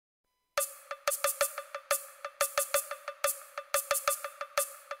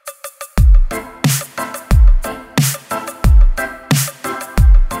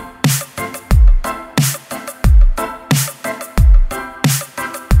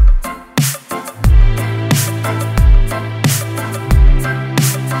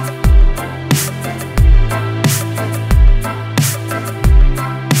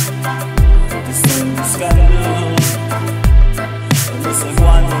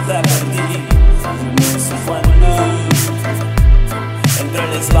te perdí, no sé cuándo. Entre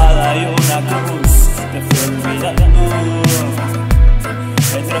la espada y una cruz te fui olvidando.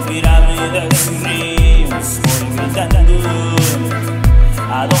 Entre pirámides y ríos voy gritando.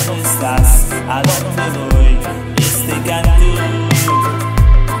 ¿A dónde estás? ¿A dónde voy? Este canto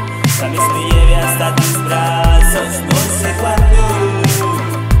tal vez me lleve hasta tus brazos, no sé cuándo.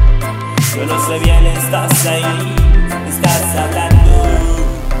 Yo lo sé bien, estás ahí, estás hablando.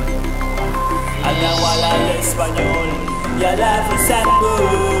 Al náhuatl, al español y al afrosanto.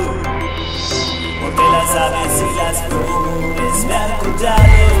 Porque las aves y las flores me han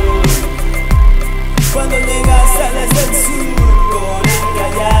contado. Cuando llegaste desde el sur por el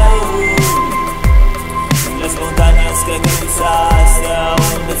Callao, las montañas que cruzaste a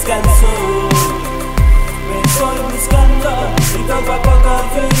un descanso, me estoy buscando y poco a poco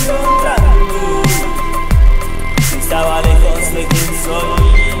fui encontrando. Estaba lejos de quien soy.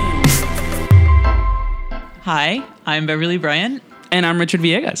 Hi, I'm Beverly Bryant. And I'm Richard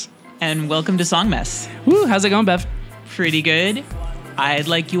Villegas. And welcome to Song Mess. Woo, how's it going, Bev? Pretty good. I'd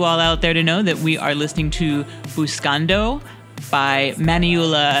like you all out there to know that we are listening to Buscando by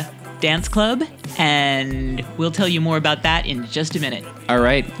Maniula Dance Club, and we'll tell you more about that in just a minute. All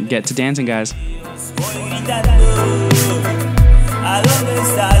right, get to dancing, guys. Voy gritando, ¿a dónde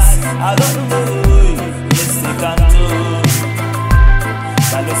estás? ¿A dónde voy? Este canto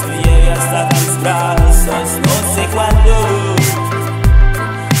tal vez me lleve hasta tus brazos, no sé cuándo.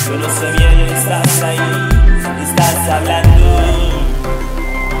 Yo lo sé bien, estás ahí, estás hablando.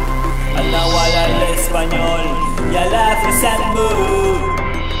 Al náhuatl, al español y al afrosanto.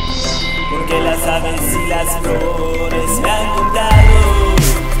 Porque las aves y las flores me han contado.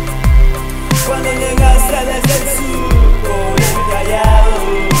 Cuando llegaste desde el sur por el Callao,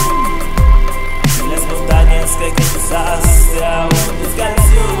 y las montañas que cruzaste a un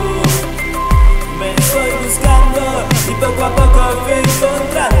descanso, me estoy buscando y poco a poco fui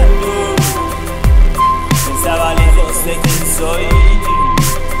encontrando. Estaba lejos de quien soy.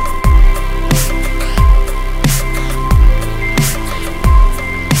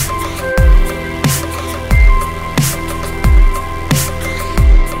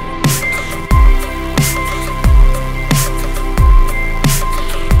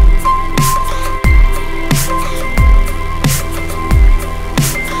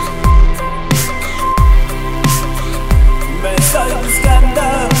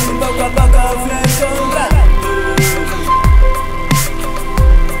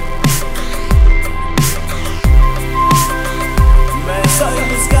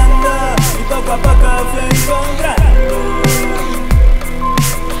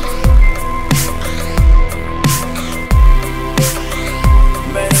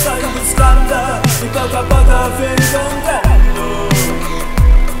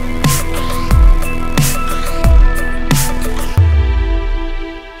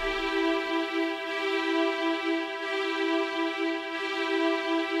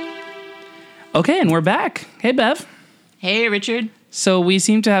 Okay, and we're back. Hey, Bev. Hey, Richard. So we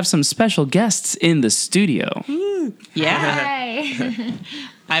seem to have some special guests in the studio. Yeah. Hi.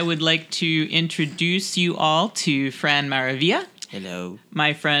 I would like to introduce you all to Fran Maravilla. Hello.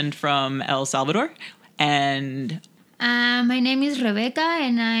 My friend from El Salvador. And My name is Rebecca,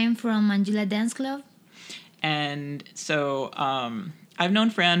 and I'm from Maniula Dance Club. so I've known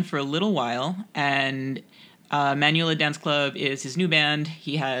Fran for a little while, and Maniula Dance Club is his new band.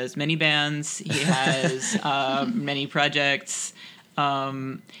 He has many bands. He has many projects.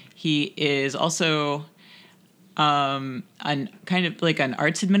 He is also an kind of like an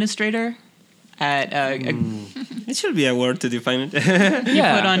arts administrator at It should be a word to define it.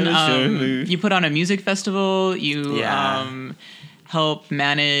 you put on a music festival. You help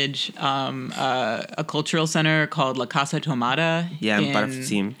manage a cultural center called La Casa Tomada. Yeah, I'm part of the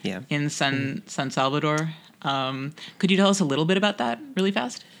team. Yeah. In San Salvador. Could you tell us a little bit about that really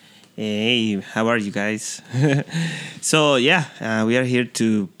fast? Hey, how are you guys? So, we are here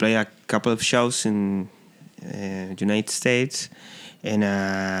to play a couple of shows in United States. And,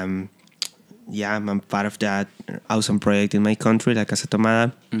 I'm part of that awesome project in my country, La Casa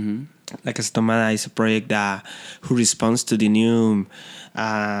Tomada. Mm-hmm. La Casa Tomada is a project who responds to the new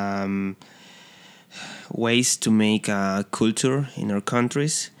ways to make culture in our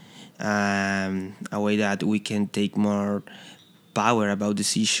countries. A way that we can take more power about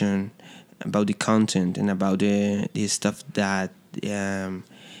decision, about the content, and about the stuff that the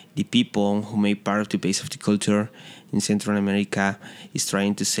people who make part of the base of the culture in Central America is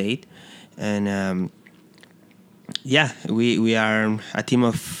trying to say it. And Yeah, we are a team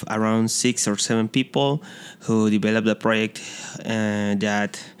of around 6 or 7 people who developed the project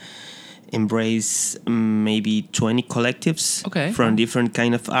that embrace maybe 20 collectives Okay. from different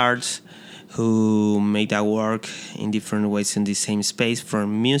kind of arts who make that work in different ways in the same space,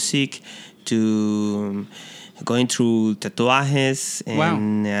 from music to going through tatuajes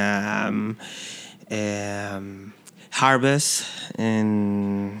and harvest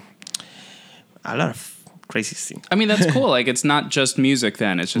and a lot of crazy things. I mean, that's cool. Like, it's not just music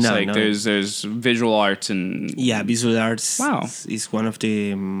then. It's just No. there's visual arts and... Yeah, visual arts Wow. is one of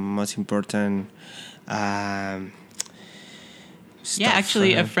the most important stuff. Yeah,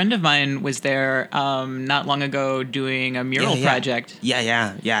 actually, a friend of mine was there not long ago doing a mural project.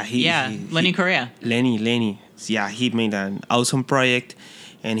 Yeah. Lenny Correa. Lenny. Yeah, he made an awesome project,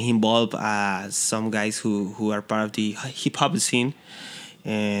 and he involved some guys who are part of the hip hop scene.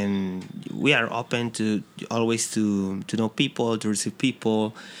 And we are open to always to know people, to receive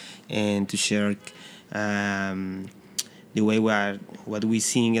people, and to share the way what we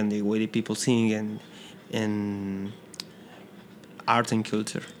sing and the way the people sing and art and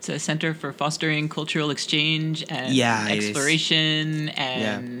culture. It's a center for fostering cultural exchange and exploration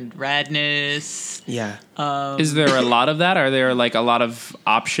and radness. Yeah. Is there a lot of that? Are there like a lot of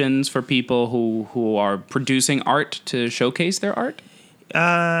options for people who are producing art to showcase their art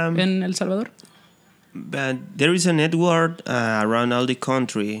in El Salvador? But there is a network around all the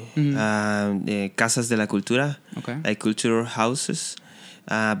country, the Casas de la Cultura, like cultural houses.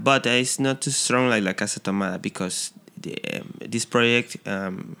 But it's not too strong like La Casa Tomada, because this project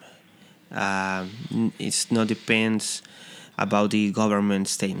it's not depends about the government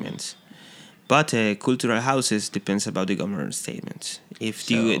statements. But cultural houses depends about the government statements. If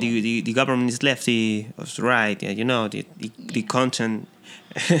the government is lefty or right, the content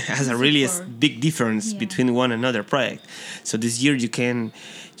has a really big difference between one another project. So this year you can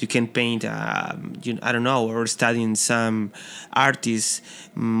paint, I don't know, or studying some artists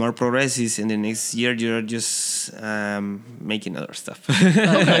more progressive, and the next year you're just making other stuff.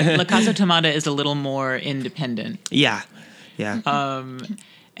 La Casa Tomada is a little more independent. Yeah.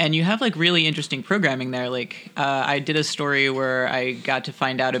 And you have like really interesting programming there. Like I did a story where I got to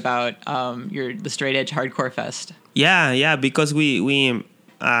find out about the Straight Edge Hardcore Fest. Yeah, because we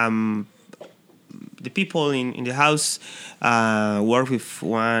the people in the house work with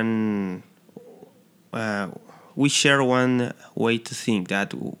one. We share one way to think,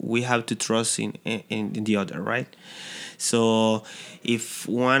 that we have to trust in the other, right? So if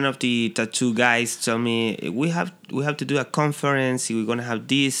one of the tattoo guys tell me we have to do a conference, we're gonna have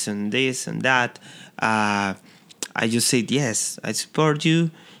this and that, I just say yes, I support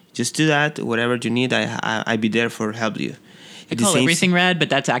you. Just do that. Whatever you need, I be there for help you. I call everything rad, but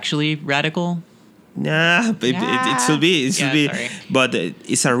that's actually radical. Nah, it should be. Sorry. But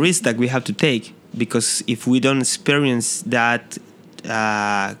it's a risk that we have to take, because if we don't experience that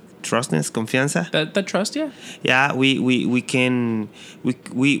trustness, confianza, that trust, we can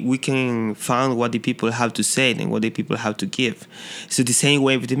find what the people have to say and what the people have to give. So the same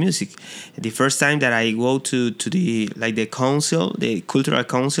way with the music. The first time that I go to the council, the cultural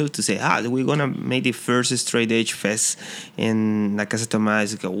council, to say, we're gonna make the first straight edge fest in La Casa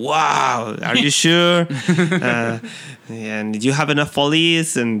Tomás, go, wow, are you sure? And did you have enough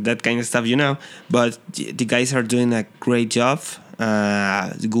police and that kind of stuff, But the guys are doing a great job.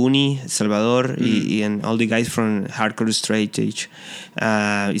 Guni, Salvador, and all the guys from Hardcore Straight Edge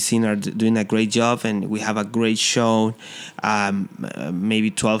scene are doing a great job, and we have a great show.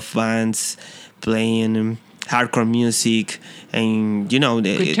 Maybe 12 bands playing hardcore music, and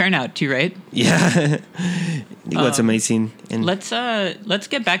good turnout too, right? Yeah, it was amazing. And let's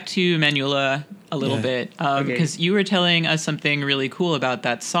get back to Manuela a little bit, because you were telling us something really cool about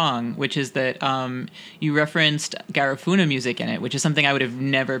that song, which is that you referenced Garifuna music in it, which is something I would have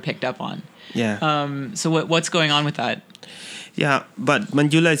never picked up on. Yeah. So what's going on with that? Yeah, but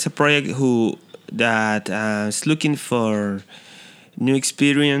Manuela is a project that is looking for new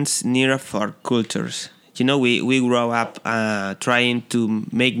experience near of our cultures. We grow up trying to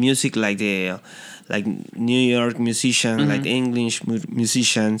make music like New York musicians, like English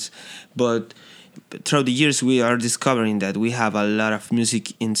musicians, but throughout the years we are discovering that we have a lot of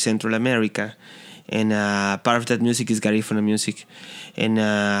music in Central America, and part of that music is Garifuna music, and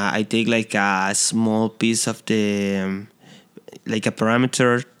I take like a small piece of the like a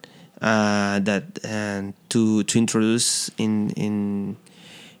parameter that to introduce in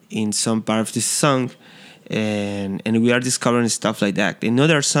some part of this song, and we are discovering stuff like that.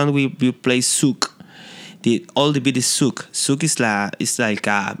 Another song we play Souk, all the beat is souk. Souk is a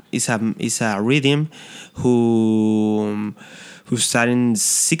rhythm who started in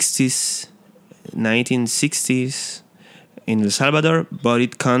 1960s in El Salvador, but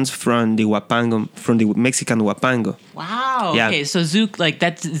it comes from the Huapango, from the Mexican Huapango. Wow. Yeah. Okay, so zouk, like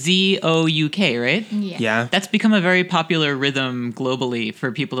that's ZOUK, right? Yeah. That's become a very popular rhythm globally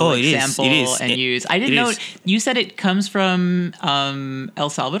for people to it is, sample it is. and use. I It didn't know. is. You said it comes from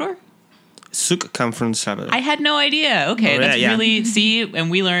El Salvador? Souk comes from El Salvador. I had no idea. Okay, Oh, that's yeah. really and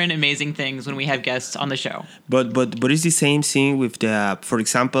we learn amazing things when we have guests on the show. But it's the same thing with the, for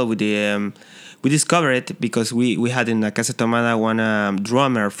example, with the we discovered it because we had in La Casa Tomada one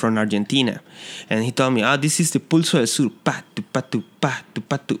drummer from Argentina, and he told me, this is the pulso del sur, pa tu pa tu pa tu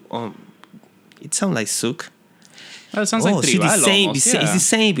pa tu. It sounds like souk. That sounds like see, tribal it's almost, the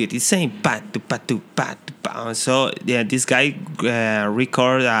same beat. It's same pa tu pa tu pa tu pa. So yeah, this guy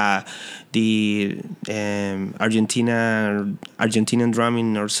record the Argentinian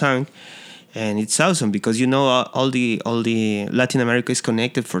drumming or song. And it's awesome because all the Latin America is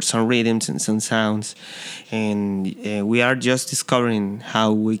connected for some rhythms and some sounds, and we are just discovering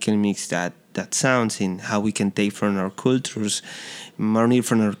how we can mix that sounds and how we can take from our cultures, money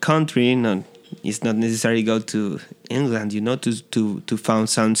from our country. It's not necessary go to England, to find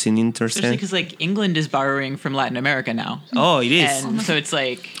something interesting. Especially because like England is borrowing from Latin America now. Oh, it is. And so it's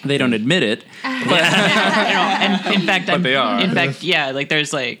like They don't admit it. and in fact, But they are. In fact, yeah, like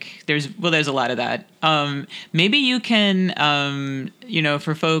there's a lot of that. Maybe you can,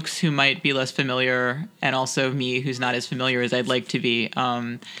 for folks who might be less familiar, and also me who's not as familiar as I'd like to be,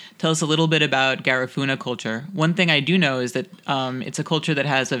 tell us a little bit about Garifuna culture. One thing I do know is that it's a culture that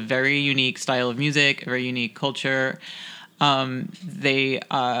has a very unique style of music, a very unique culture.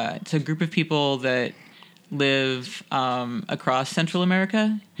 It's a group of people that live across Central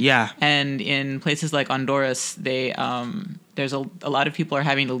America. Yeah. And in places like Honduras, there's a lot of people are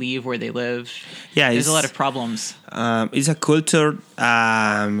having to leave where they live. Yeah, there's a lot of problems. It's a culture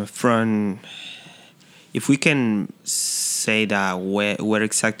from, if we can say that where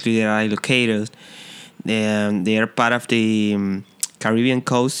exactly they are located, they are part of the Caribbean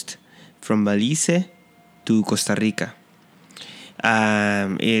coast from Belize to Costa Rica.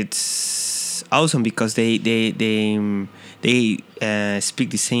 It's awesome because they speak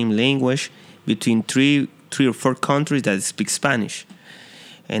the same language between three or four countries that speak Spanish,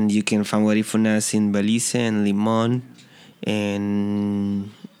 and you can find Garifunas in Belize and Limon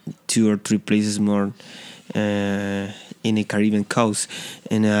and 2 or 3 places more in the Caribbean coast.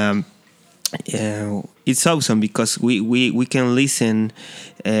 And it's awesome because we can listen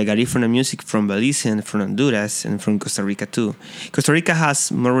Garifuna music from Belize and from Honduras and from Costa Rica too. Costa Rica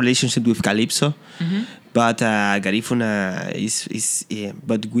has more relationship with Calypso, but Garifuna is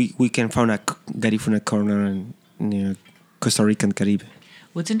but we can find a Garifuna corner in Costa Rican Caribe.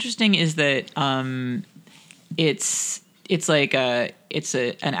 What's interesting is that it's like an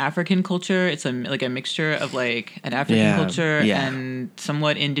African culture. It's like a mixture of like an African culture and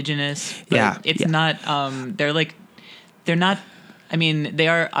somewhat indigenous. But it's not. They're not. I mean, they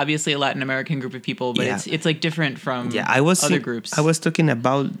are obviously a Latin American group of people, but it's like different from other groups. I was talking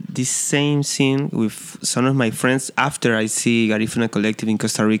about this same thing with some of my friends after I see Garifuna Collective in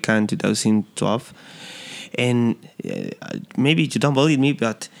Costa Rica in 2012, and maybe you don't believe me,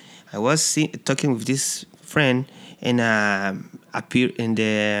 but I was talking with this friend and appeared in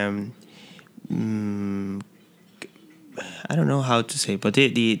the I don't know how to say, but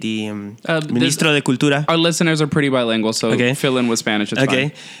the Ministro de Cultura. Our listeners are pretty bilingual, so fill in with Spanish. It's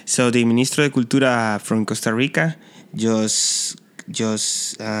fine. So the Ministro de Cultura from Costa Rica just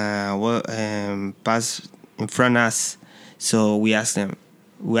passed in front of us. So we asked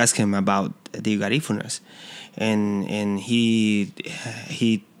him about the Garifunas, and he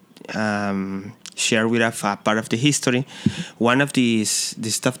shared with us a part of the history. One of the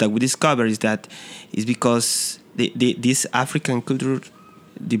stuff that we discovered is that it's because this African culture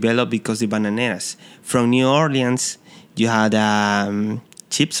developed because the bananeras. From New Orleans, you had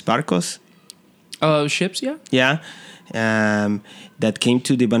ships, barcos. Ships, yeah. Yeah. That came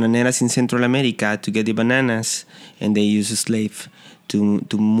to the bananeras in Central America to get the bananas, and they used a slave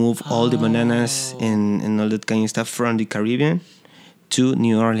to move all the bananas and all that kind of stuff from the Caribbean to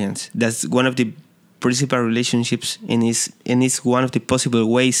New Orleans. That's one of the principal relationships, and is one of the possible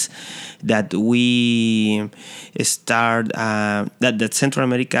ways that we start that Central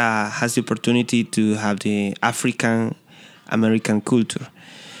America has the opportunity to have the African American culture.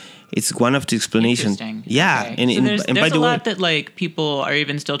 It's one of the explanations. Interesting. Yeah, Okay. and So and, there's and by a the way, lot that like people are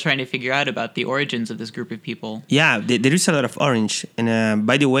even still trying to figure out about the origins of this group of people. yeah, there is a lot of orange. And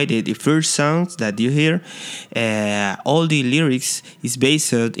by the way, the first songs that you hear, all the lyrics is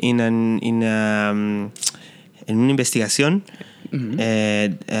based in una investigación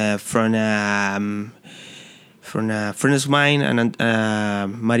from a friend of mine,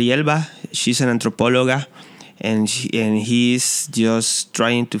 Marielba. She's an anthropologist, and he's just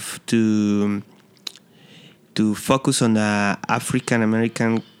trying to focus on the African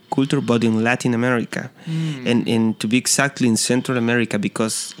American culture, but in Latin America, and to be exactly in Central America,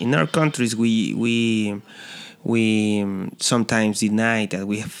 because in our countries we sometimes deny that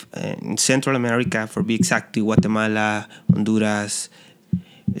we have in Central America, for be exactly Guatemala, Honduras,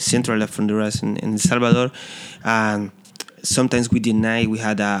 Central of Honduras, and El Salvador, and sometimes we deny we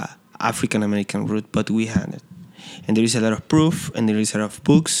had a African American root, but we had it. And there is a lot of proof, and there is a lot of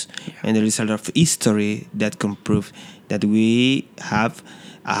books, and there is a lot of history that can prove that we have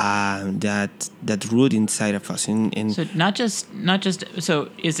that root inside of us. So not just so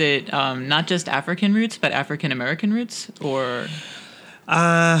is it not just African roots but African American roots, or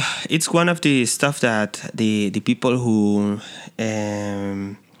it's one of the stuff that the people who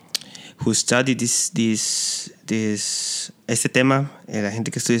study este tema, la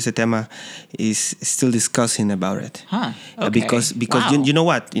gente que estudia este tema is still discussing about it. Okay. Because Wow. you know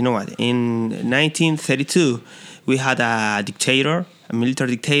what in 1932 we had a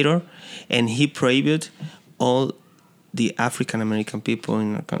military dictator, and he prohibited all the African American people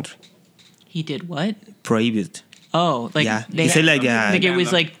in our country. He did what? Prohibited. Oh, like Yeah. they He said like, it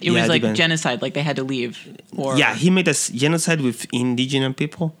was like depend. genocide, like they had to leave. Or Yeah, he made a genocide with indigenous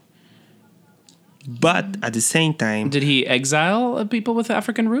people. But at the same time, Did he exile people with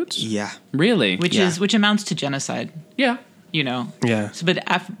African roots? yeah, Really? which amounts to genocide. Yeah. You know. yeah. So, but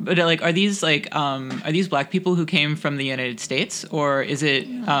like, are these black people who came from the United States, or is it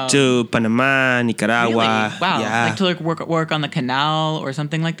To Panama, really? Nicaragua. Wow, Yeah. like to like work on the canal or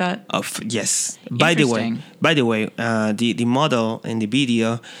something like that? Yes. By the way, the model in the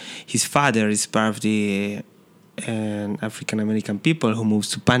video, his father is part of the African American people who moves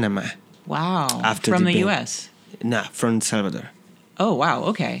to Panama. Wow. After from the the ban. U.S. Nah, from El Salvador. Oh wow.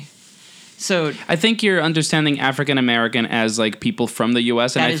 Okay. So I think you're understanding African American as like people from the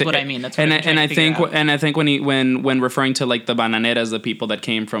U.S. That is what I mean. That's what and I'm trying to figure out. I think when referring to like the bananeras, the people that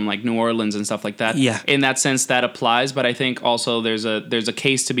came from like New Orleans and stuff like that. Yeah. In that sense, that applies. But I think also there's a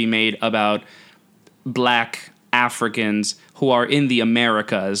case to be made about Black Africans who are in the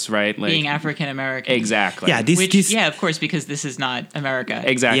Americas, right? Like, being African American. exactly. Yeah, this Yeah, of course, because this is not America.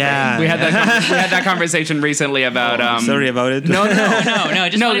 Exactly. Yeah. We had that conversation recently about. sorry about it. No. No.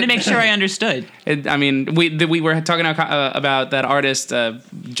 Just wanted to make sure I understood. We were talking about that artist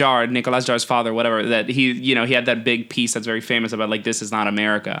Jarre, Nicolas Jarre's father, whatever. That he had that big piece that's very famous about like this is not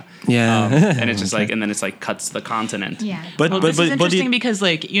America. Yeah. And it's just like, and then it's like cuts the continent. Yeah. But This is interesting because,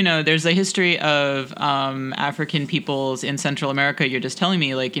 like, there's a history of African peoples in Central America. You're just telling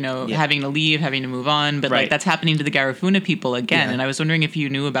me, like, having to leave, having to move on, but Right. like that's happening to the Garifuna people again. Yeah. And I was wondering if you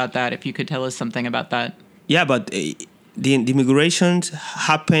knew about that, if you could tell us something about that. Yeah, but the migrations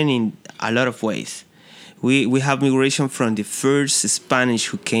happen in a lot of ways. We have migration from the first Spanish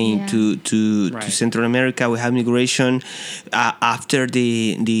who came Yeah. to Right. Central America. We have migration after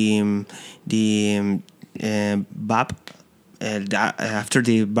the BAP, after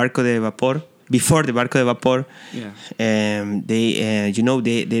the Barco de Vapor, before the Barco de Vapor. Yeah.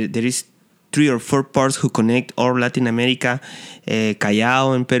 There is 3 or 4 ports who connect all Latin America,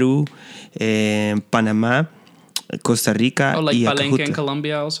 Callao in Peru, Panama, Costa Rica, Oh, like y Palenque in Acajutla.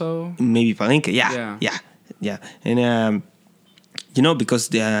 Colombia also. Maybe Palenque, yeah. And because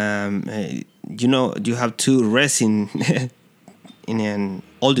you have to rest in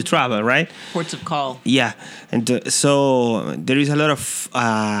all the travel, right? Ports of call. Yeah, and so there is a lot of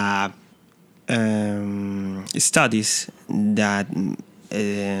studies that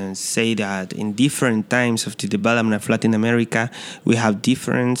say that in different times of the development of Latin America, we have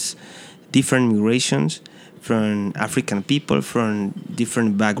different migrations from African people from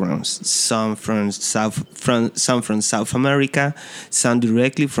different backgrounds. Some from South America, some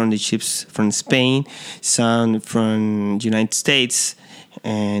directly from the ships from Spain, some from the United States,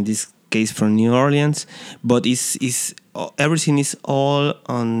 and this case from New Orleans. But everything is all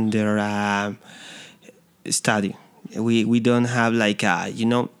under study. We don't have like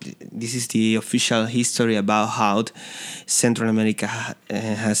this is the official history about how Central America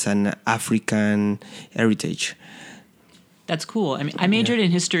has an African heritage. That's cool. I mean, I majored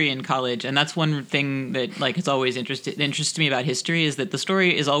in history in college, and that's one thing that like has always interests me about history is that the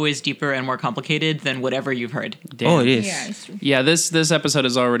story is always deeper and more complicated than whatever you've heard. Damn. Oh, it is. Yeah, it's true. Yeah, this episode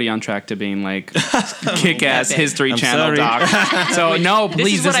is already on track to being like kick-ass History I'm Channel sorry. doc. So no, please.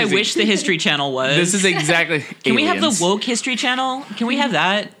 This is what I wish the History Channel was. This is exactly. Can we have the aliens. woke History Channel? Can we have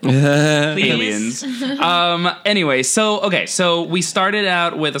that? Please? Aliens. Anyway, so we started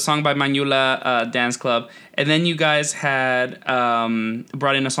out with a song by Manuela Dance Club, and then you guys had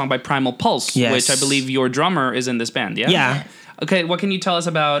brought in a song by Primal Pulse, Yes. which I believe your drummer is in this band. Yeah. Yeah. Okay, what can you tell us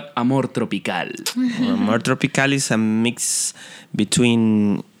about Amor Tropical? More Tropical is a mix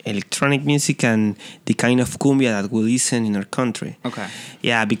between electronic music and the kind of cumbia that we listen in our country. Okay.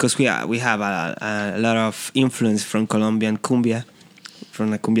 Yeah, because we have a lot of influence from Colombian cumbia, from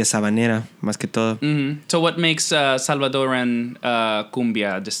la cumbia sabanera, más que todo. So what makes Salvadoran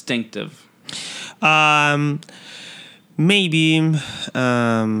cumbia distinctive? Maybe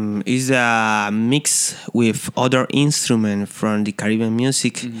is a mix with other instruments from the Caribbean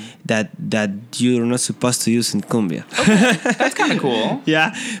music that you're not supposed to use in cumbia. That's kind of cool.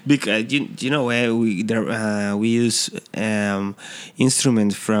 Yeah, because you know where we use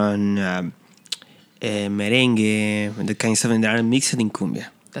instruments from merengue, the kinds of that are mixed in cumbia.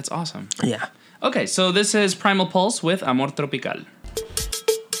 That's awesome. Yeah. Okay, so this is Primal Pulse with Amor Tropical.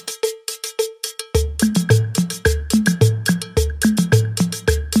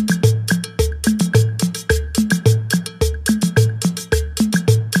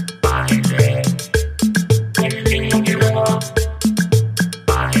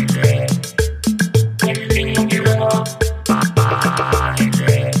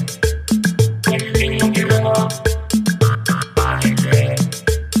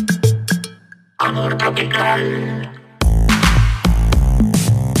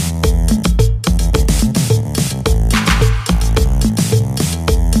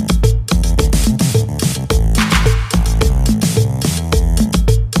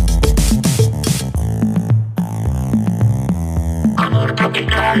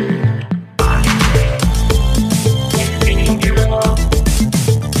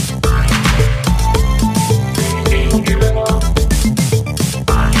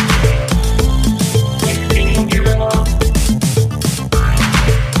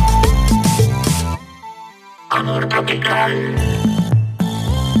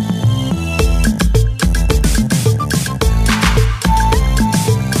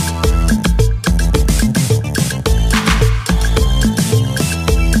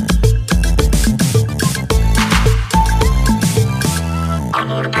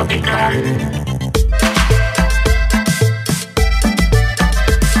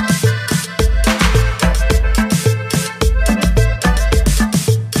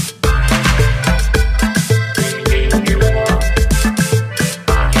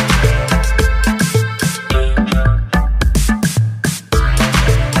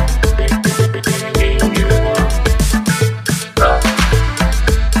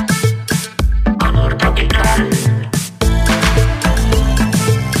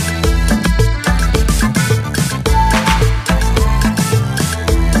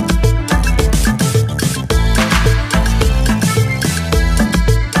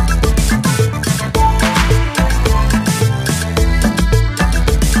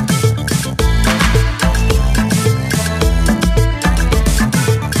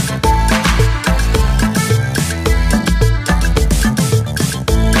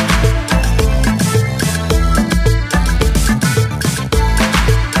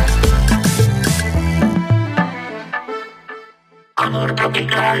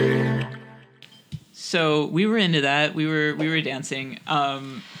 So we were into that. We were dancing.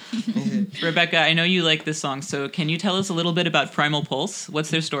 Rebecca, I know you like this song. So can you tell us a little bit about Primal Pulse? What's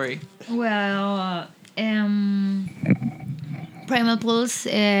their story? Well, Primal Pulse.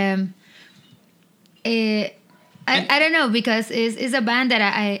 I don't know, because it's a band that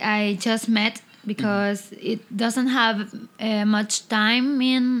I just met because it doesn't have much time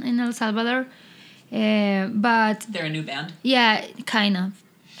in El Salvador. But They're a new band. yeah, kind of.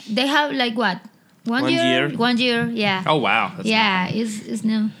 They have like what? 1 1 year? year. 1 year, yeah. Oh wow. That's Yeah, it's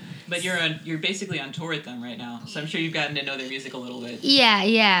new. But you're basically on tour with them right now. So I'm sure you've gotten to know their music a little bit. Yeah.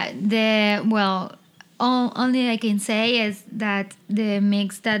 Only I can say is that the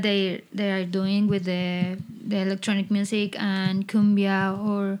mix that they are doing with the electronic music and cumbia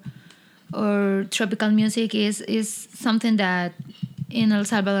or tropical music is something that in El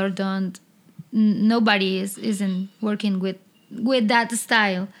Salvador nobody isn't working with that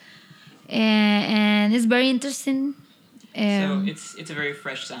style, and it's very interesting So it's a very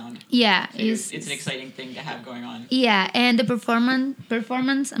fresh sound. Yeah, So it's an exciting thing to have going on. Yeah, and the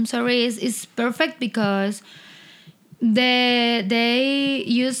performance, I'm sorry, is perfect because they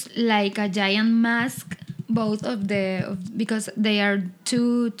use like a giant mask, both because they are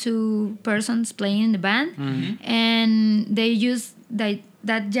two persons playing in the band, and they use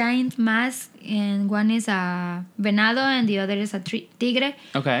that giant mask, and one is a venado and the other is a tigre.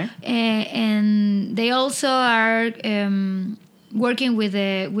 Okay. And they also are working with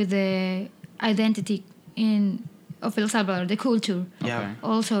the identity of El Salvador, the culture. Yeah. Okay.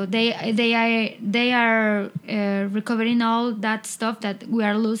 Also, they are recovering all that stuff that we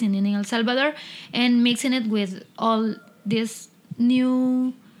are losing in El Salvador and mixing it with all these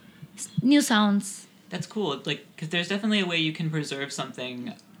new sounds. That's cool. Like, because there's definitely a way you can preserve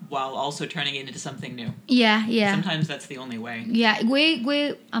something while also turning it into something new. Yeah. Sometimes that's the only way. Yeah,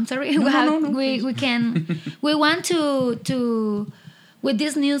 we I'm sorry. We can we want to with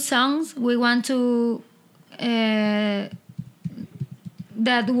these new songs we want to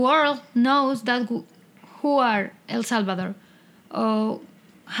that the world knows that who are El Salvador, or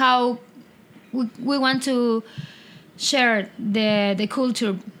how we want to share the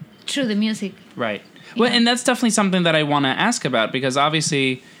culture through the music. Right. Well, Yeah. and that's definitely something that I want to ask about because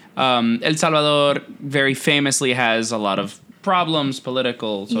obviously El Salvador very famously has a lot of problems,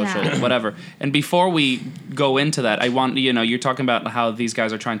 political, social, Yeah. whatever. And before we go into that, I want, you're talking about how these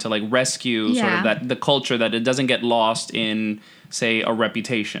guys are trying to like rescue sort of Yeah. the culture, that it doesn't get lost in, say, a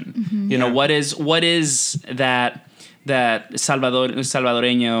reputation. Mm-hmm. You know, Yeah. what is that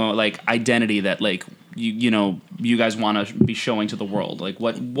Salvadoreño like identity that like you guys want to be showing to the world? Like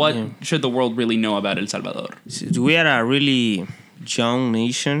what should the world really know about El Salvador? So we are a really young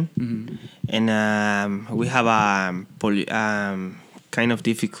nation, and we have a kind of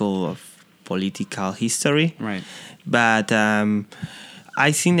difficult political history. Right. But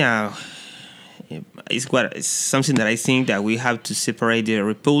I think it's something that I think that we have to separate the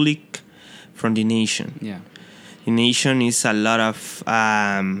republic from the nation. Yeah. The nation is a lot of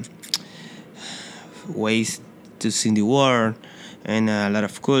ways to see the world and a lot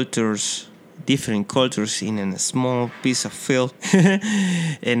of cultures, different cultures in a small piece of field.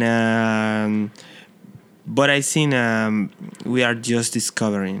 And but I think we are just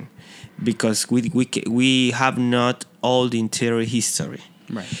discovering because we have not all the entire history.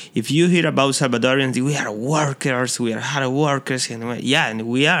 Right. If you hear about Salvadorians, we are workers, we are hard workers, and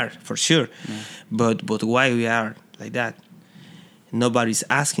we are for sure. Yeah. But why we are like that? Nobody's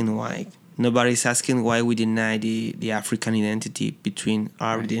asking why. Nobody's asking why we deny the African identity between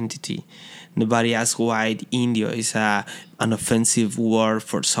our identity. Nobody asks why India is an offensive word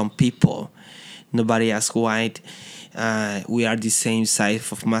for some people. Nobody asks why we are the same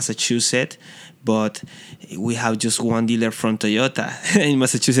size of Massachusetts, but we have just one dealer from Toyota. In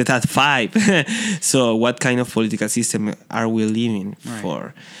Massachusetts had 5. So what kind of political system are we living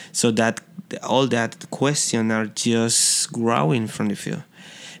for? So that all that question are just growing from the field.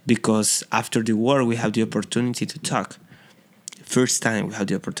 Because after the war, we have the opportunity to talk. First time we have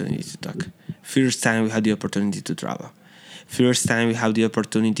the opportunity to talk. First time we have the opportunity to travel. First time we have the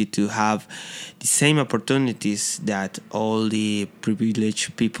opportunity to have the same opportunities that all the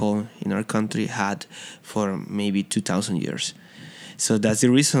privileged people in our country had for maybe 2,000 years. So that's the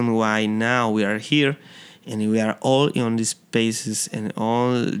reason why now we are here and we are all on these spaces and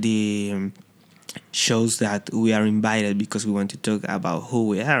all the shows that we are invited because we want to talk about who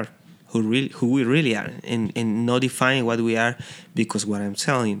we are, who we really are, and not define what we are because what I'm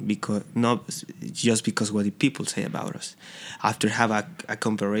telling, because not just because what the people say about us. After have a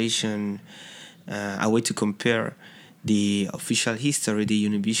comparison, a way to compare the official history, the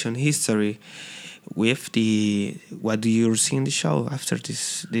Univision history, with what do you see in the show after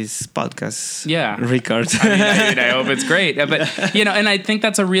this podcast? Yeah, record. I hope it's great. But and I think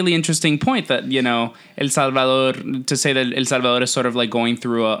that's a really interesting point that El Salvador, to say that El Salvador is sort of like going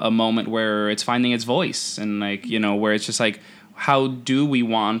through a moment where it's finding its voice and like where it's just like, how do we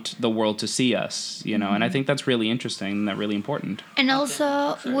want the world to see us? And I think that's really interesting and really important. And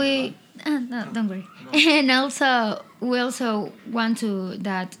also we no, don't worry. And also we also want to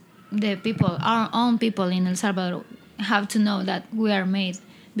that the people, our own people in El Salvador, have to know that we are made,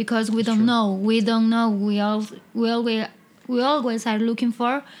 because we don't know. We don't know. We always are looking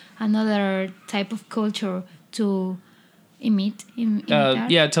for another type of culture to imitate.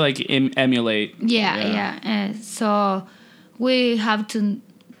 To like emulate. Yeah. So we have to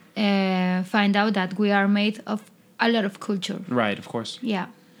find out that we are made of a lot of culture. Right, of course. Yeah.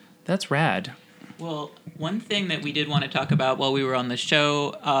 That's rad. Well, one thing that we did want to talk about while we were on the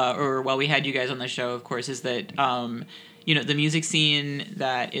show, or while we had you guys on the show, of course, is that the music scene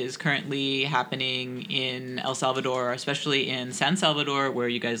that is currently happening in El Salvador, especially in San Salvador, where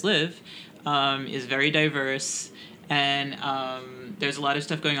you guys live, is very diverse. And there's a lot of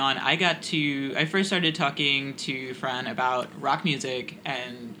stuff going on. I first started talking to Fran about rock music,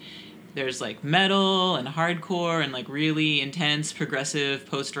 and there's like metal and hardcore and like really intense progressive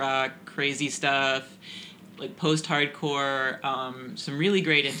post-rock crazy stuff, like post-hardcore, some really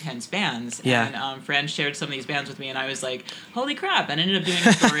great intense bands. Yeah. And Fran shared some of these bands with me, and I was like, holy crap, and I ended up doing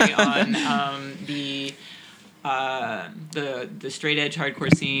a story on the straight edge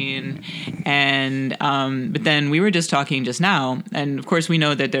hardcore scene. And but then we were just talking just now, and of course we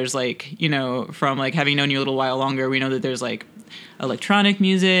know that there's like, from like having known you a little while longer, we know that there's like electronic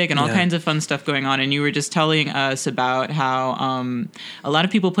music and all kinds of fun stuff going on. And you were just telling us about how a lot of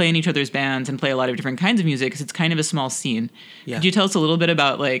people play in each other's bands and play a lot of different kinds of music because it's kind of a small scene. Yeah. Could you tell us a little bit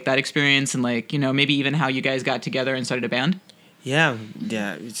about like that experience and like, maybe even how you guys got together and started a band? Yeah.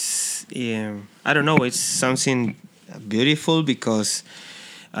 It's I don't know. It's something beautiful because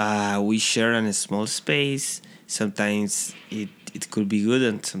we share in a small space. Sometimes it could be good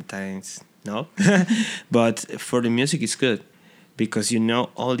and sometimes no. But for the music, it's good because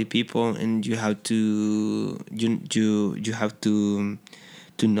all the people and you have to you have to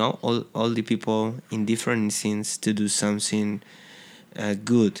know all the people in different scenes to do something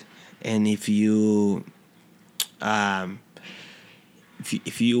good. And if you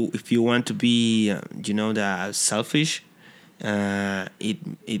if you want to be the selfish,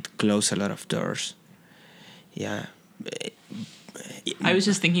 it closes a lot of doors. Yeah. I was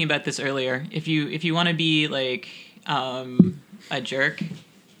just thinking about this earlier. If you want to be like a jerk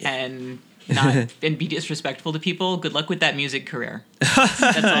and not and be disrespectful to people, good luck with that music career.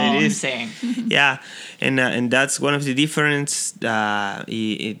 That's all I'm saying. Yeah, and that's one of the difference.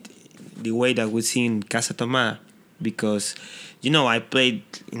 The way that we see in Casa Tomada, because I played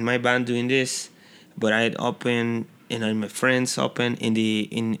in my band doing this, but I open and my friends open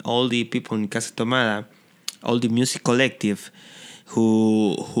in all the people in Casa Tomada, all the music collective,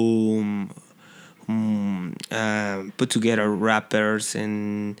 who put together rappers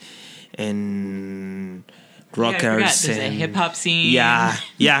and rockers. There's a hip hop scene. Yeah.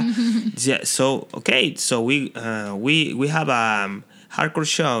 So we have a hardcore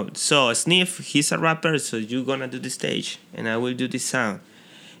show. So Sniff, he's a rapper, so you're gonna do the stage, and I will do the sound,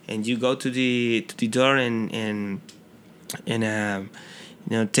 and you go to the door and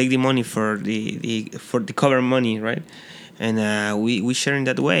take the money for the cover money, right? And we share in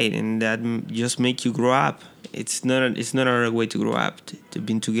that way, and that just make you grow up. It's not a way to grow up, to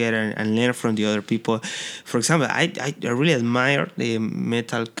be together and learn from the other people. For example, I really admire the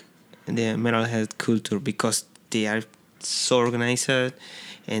metalhead culture because they are so organized,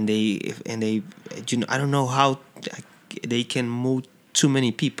 and they I don't know how they can move too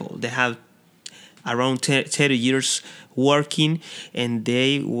many people. They have around 30 years working, and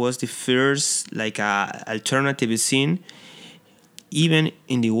they was the first like alternative scene even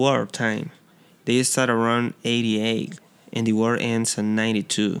in the war time. They start around 88 and the war ends in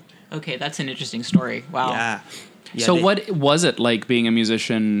 92. Okay, that's an interesting story. Wow. Yeah. So what was it like being a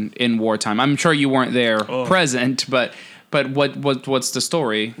musician in wartime? I'm sure you weren't there present, but what's the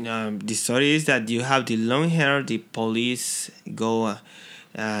story? The story is that you have the long hair, the police go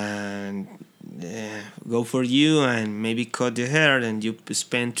and go for you and maybe cut your hair, and you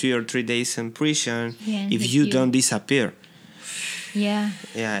spend 2 or 3 days in prison if you don't disappear. Yeah.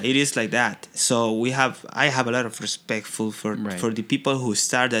 Yeah, it is like that. So I have a lot of respect for the people who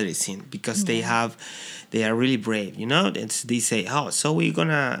started the scene because they are really brave. They say, so we're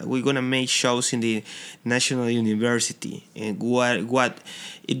gonna make shows in the National University, and what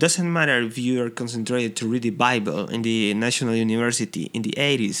it doesn't matter if you are concentrated to read the Bible in the National University in the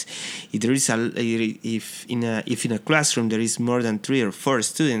 80s. If there is if in a classroom there is more than 3 or 4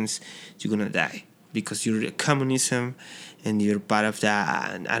 students, you're gonna die because you're communism. And you're part of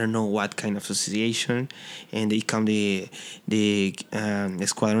that, I don't know what kind of association, and they come the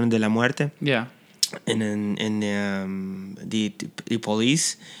Escuadrón de la Muerte. Yeah. And then the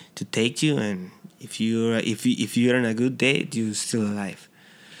police to take you, and if you're on a good day, you're still alive.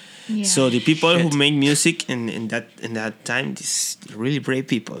 Yeah. So the people who make music in that time, these really brave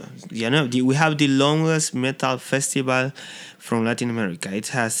people. We have the longest metal festival from Latin America. It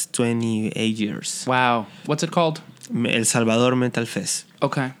has 28 years. Wow. What's it called? El Salvador Metal Fest.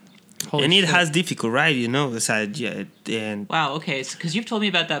 Okay. Holy and shit. it has difficult, right? Wow. Okay. Because you've told me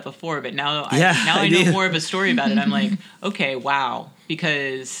about that before, but now I know more of a story about it. I'm like, okay, wow.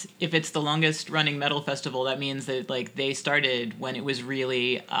 Because if it's the longest running metal festival, that means that like they started when it was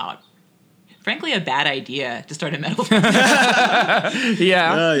really frankly, a bad idea to start a metal band.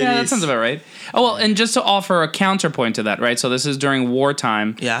 Yeah, it that is. sounds about right. Oh, well, and just to offer a counterpoint to that, right? So this is during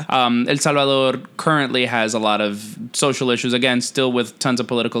wartime. Yeah. El Salvador currently has a lot of social issues, again, still with tons of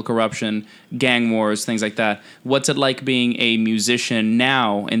political corruption, gang wars, things like that. What's it like being a musician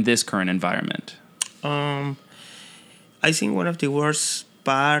now in this current environment? I think one of the worst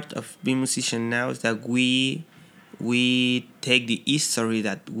part of being a musician now is that we take the history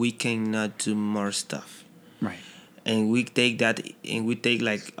that we cannot do more stuff, Right. and we take that and we take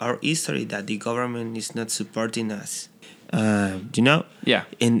like our history that the government is not supporting us. You know. Yeah.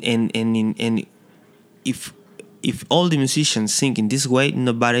 And if all the musicians sing in this way,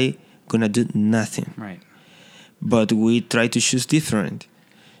 nobody gonna do nothing. Right. But we try to choose different.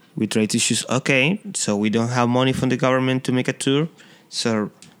 We try to choose, okay, so we don't have money from the government to make a tour, so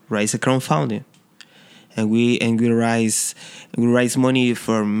raise a crowdfunding. And we raise money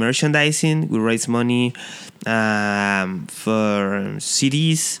for merchandising, we raise money for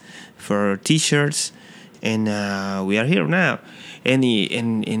CDs, for t-shirts, and we are here now. And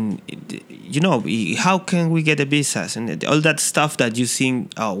you know, how can we get a business and all that stuff that you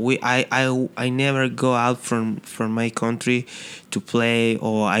think? I never go out from my country to play,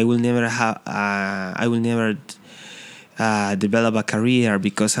 or I will never develop a career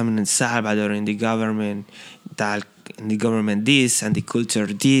because I'm in El Salvador, and the government that, and the government this, and the culture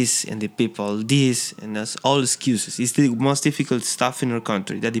this, and the people this, and that's all excuses. It's the most difficult stuff in our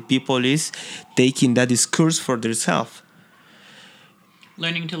country, that the people is taking that discourse for themselves.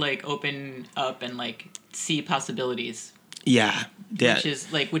 Learning to like open up and like see possibilities, Yeah,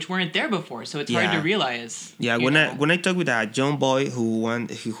 which weren't there before, so it's hard to realize. Yeah, when I talk with a young boy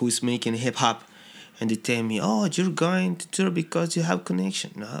who's making hip hop, and they tell me, "Oh, you're going to tour because you have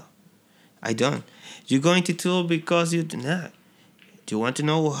connection." No, I don't. You're going to tour because you do not. Do you want to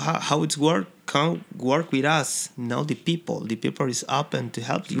know how it's work? Come work with us. Know the people. The people is open to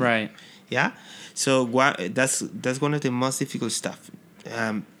help you. Right. Yeah. So that's one of the most difficult stuff.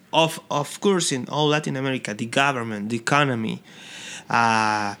 Of course, in all Latin America, the government, the economy,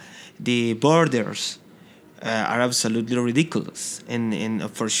 the borders are absolutely ridiculous, and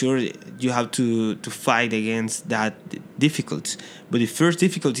for sure you have to fight against that difficulty. But the first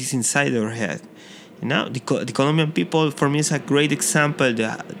difficulty is inside our head. You know, the Colombian people, for me, is a great example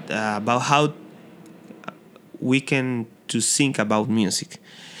about how we can to think about music.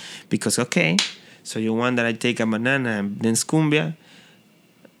 Because okay, so you want that I take a banana and dance cumbia,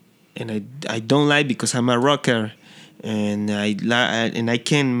 and I don't like because I'm a rocker, and I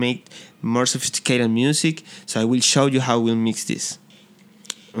can make more sophisticated music. So I will show you how we'll mix this,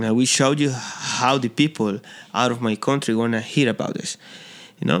 and I will show you how the people out of my country wanna hear about this.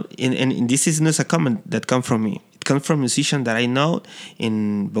 You know, and this is not a comment that comes from me. It comes from musicians that I know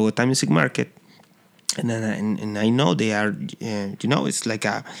in Bogota music market, and I know they are. You know, it's like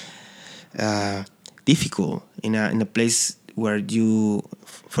a difficult in a place where you,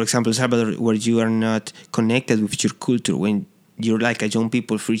 for example, Salvador, where you are not connected with your culture, when you're like a young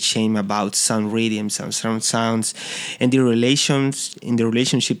people feel shame about sound rhythms and sounds, and the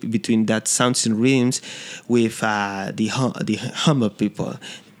relationship between that sounds and rhythms with the humble people,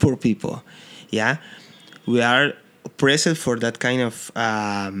 poor people. Yeah, we are oppressed for that kind of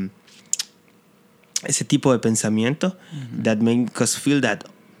ese tipo de pensamiento that make us feel that,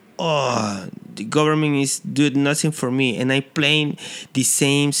 oh, the government is doing nothing for me, and I playing the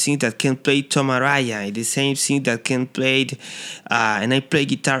same thing that can play Tom Araya, the same thing that can play, and I play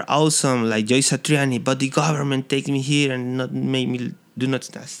guitar awesome like Joy Satriani, but the government takes me here and not make me do not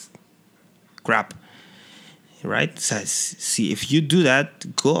that's crap, right? So see, if you do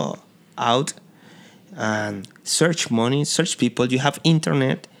that, go out and search money, search people. You have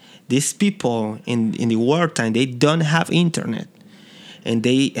internet. These people in the wartime, they don't have internet. And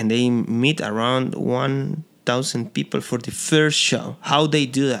they meet around 1,000 people for the first show. How they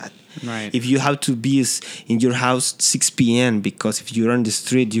do that? Right. If you have to be in your house 6 p.m. because if you're on the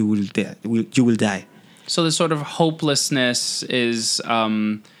street, you will die. So this sort of hopelessness is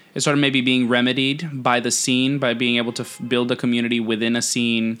sort of maybe being remedied by the scene, by being able to build a community within a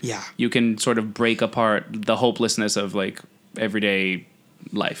scene. Yeah. You can sort of break apart the hopelessness of like everyday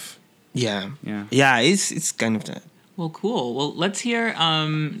life. Yeah. Yeah. Yeah. It's kind of that. Well, cool. Well, let's hear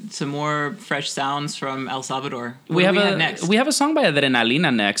some more fresh sounds from El Salvador. What We do have we have next? We have a song by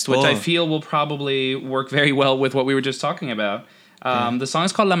Adrenalina next, which I Oh. feel will probably work very well with what we were just talking about. The song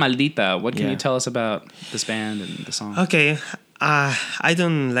is called La Maldita. What can Yeah. you tell us about this band and the song? Okay, I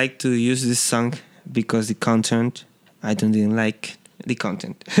don't like to use this song because the content, I didn't like the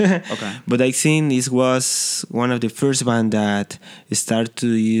content. Okay. But I think this was one of the first band that started to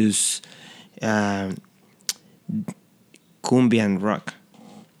use cumbia and rock,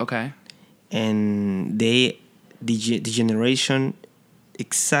 Okay. and the generation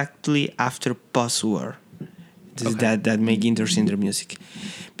exactly after post-war. That make interesting their music,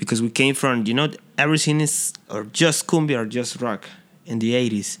 because we came from everything is or just cumbia or just rock in the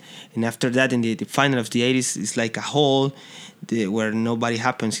 80s, and after that in the final of the 80s it's like a hole where nobody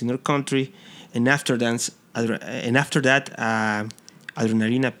happens in our country, and after that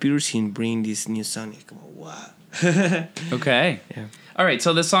Adrenalina Piercing bring this new sonic. Wow. Okay. Yeah. All right.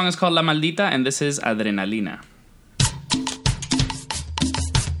 So this song is called La Maldita, and this is Adrenalina.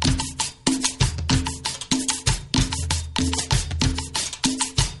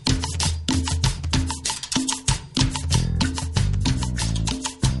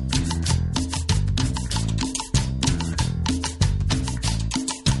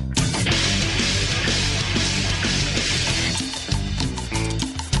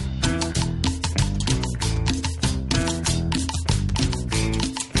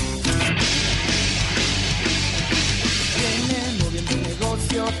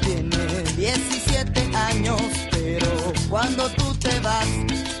 Tiene 17 años, pero cuando tú te vas,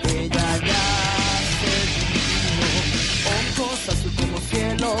 ella ya se vino. Ojos azul como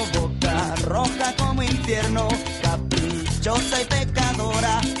cielo, boca roja como infierno, caprichosa y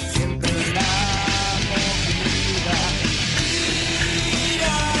pecadora, siempre en la movida.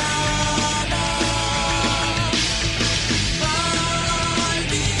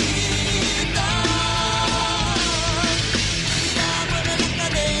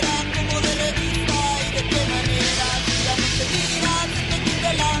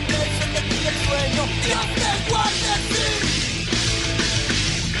 Dios te guarde, sí.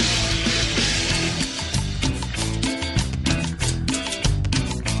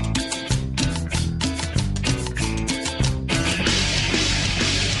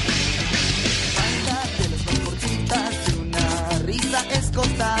 Baila de las más cortitas y una risa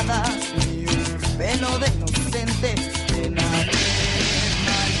escotada y un pelo de inocente llena de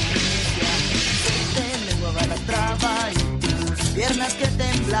malicia. Se te lenguaba la traba y tus piernas que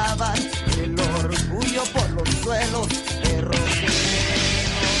temblaban, el orgullo por los suelos, perro que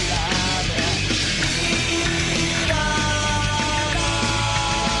no ladra.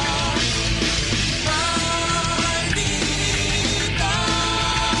 Maldita,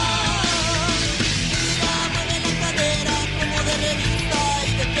 mueve la cadera como de revista,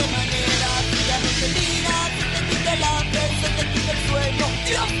 y de qué manera, si ya no te miras, si te quita el hambre, se te quita el sueño,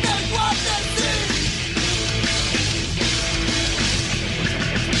 Dios te guarde, sí.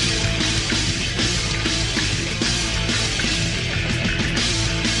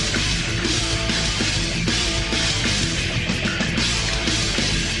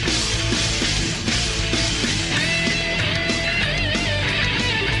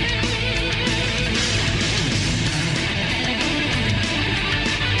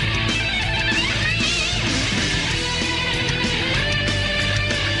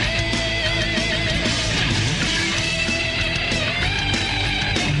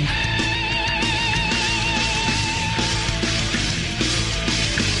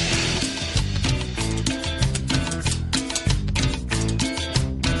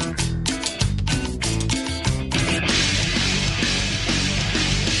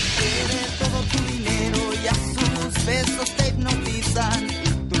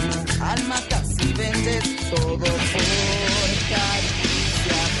 Todo por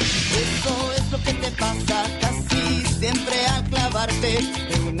caricia. Eso es lo que te pasa casi siempre al clavarte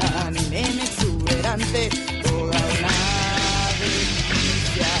en una nena exuberante, toda una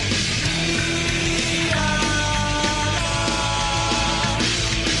delicia.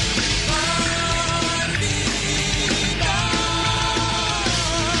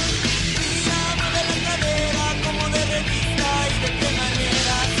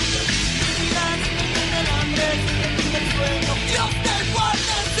 Dios te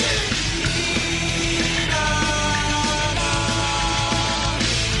guarde, sí.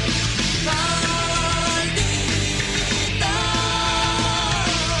 Maldita,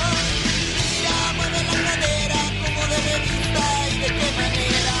 mira, mueve la cadera como de revista, y de qué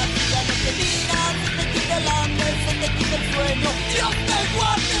manera, si ya no te miras, se te quita el hambre, se te quita el sueño. Dios te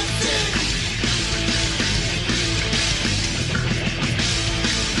guarde, sí.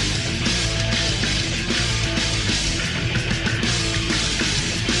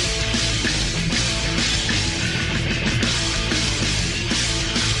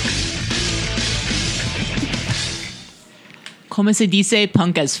 Como se dice,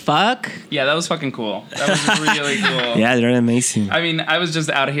 punk as fuck. Yeah, that was fucking cool. That was really cool. Yeah, they're amazing. I mean, I was just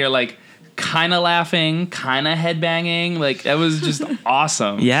out here like kind of laughing, kind of headbanging. Like, that was just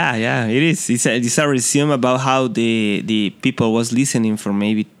awesome. Yeah, it is. It's a resume about how the people was listening for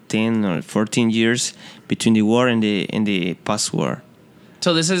maybe 10 or 14 years between the war and the post-war.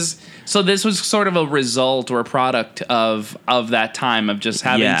 So this was sort of a result or a product of that time of just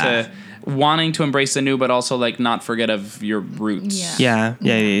having to wanting to embrace the new, but also like not forget of your roots. Yeah,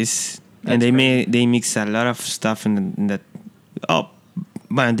 it is. And they mix a lot of stuff in that. Oh,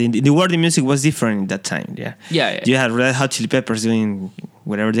 but the world music was different at that time. Yeah. You had Red Hot Chili Peppers doing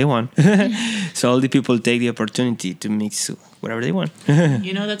whatever they want. So all the people take the opportunity to mix whatever they want.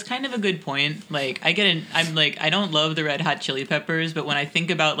 You know, that's kind of a good point. Like, I don't love the Red Hot Chili Peppers, but when I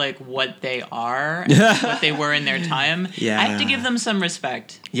think about like what they are, and what they were in their time, I have to give them some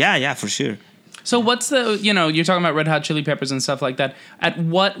respect. Yeah, for sure. So what's the, you're talking about Red Hot Chili Peppers and stuff like that. At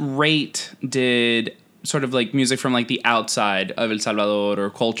what rate did sort of like music from like the outside of El Salvador or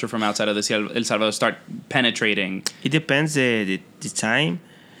culture from outside of El Salvador start penetrating? It depends the time.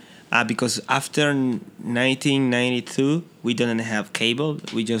 Because after 1992, we didn't have cable.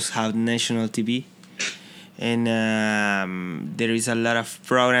 We just have national TV. And there is a lot of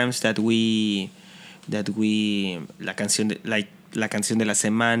programs that we La Canción de la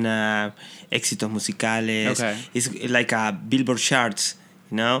Semana, Éxitos Musicales. Okay. It's like a Billboard charts,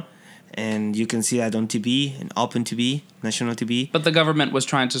 and you can see that on TV and Open TV, national TV. But the government was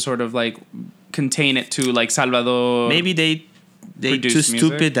trying to sort of like contain it to like Salvador. Maybe they too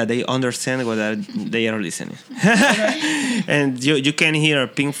stupid that they understand what they are listening. And you can hear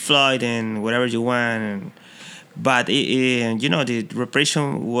Pink Floyd and whatever you want. But the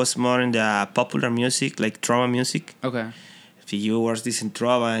repression was more in the popular music, like trova music. Okay. If you were listening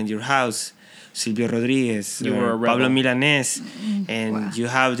trova in your house, Silvio Rodriguez, you were a rebel. Pablo Milanés, and you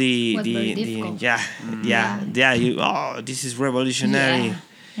have the this is revolutionary. Yeah.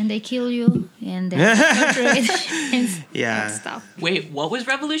 And they kill you, and they torture it, and stuff. Wait, what was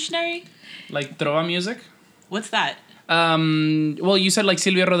revolutionary? Like trova music? What's that? Well, you said like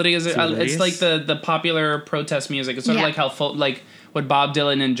Silvio Rodriguez. It's like the popular protest music. It's sort of like how like what Bob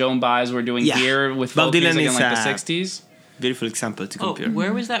Dylan and Joan Baez were doing here with folk music in like the 60s. Beautiful example to compare.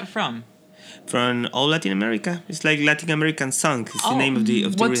 Where was that from? From all Latin America. It's like Latin American song. It's the name of the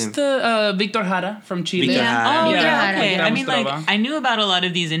What's rhythm. the Victor Jara from Chile? Victor Jara. Okay. That I was mean, like, trova. I knew about a lot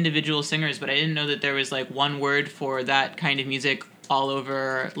of these individual singers, but I didn't know that there was like one word for that kind of music all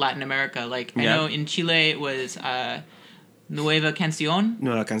over Latin America. Like, I know in Chile it was Nueva Canción.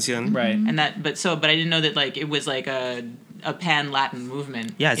 Nueva Canción. Right. And that, but I didn't know that like it was like a pan Latin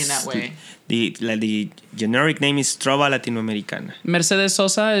movement in that way. The generic name is Trova Latinoamericana. Mercedes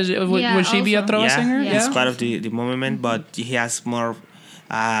Sosa, would she be a trova singer? Yeah, he's part of the movement, but he has more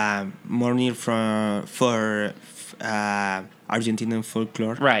need for Argentinian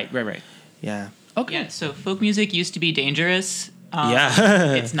folklore. Right. Yeah. Okay. Yeah, so folk music used to be dangerous.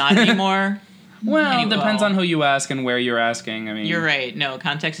 Yeah. It's not anymore. Well, it depends on who you ask and where you're asking. I mean, You're right. No,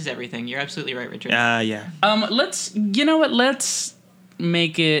 context is everything. You're absolutely right, Richard. Yeah. Let's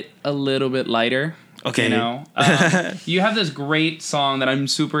make it a little bit lighter. Okay. You have this great song that I'm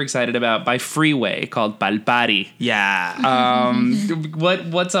super excited about by Freeway called Palpari. Yeah.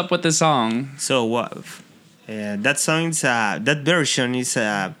 What's up with the song? So what? That song is that version is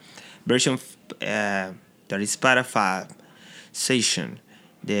a version that is part of a session.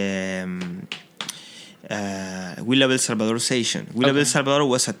 The We Love El Salvador session. We Love El Salvador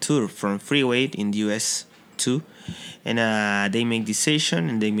was a tour from Freeway in the US too, and they make the session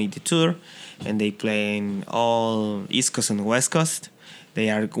and they make the tour, and they play in all East Coast and West Coast. They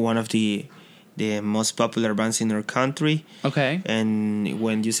are one of the most popular bands in our country. Okay. And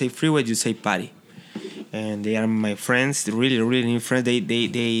when you say Freeway, you say party. And they are my friends, really, really new friends. They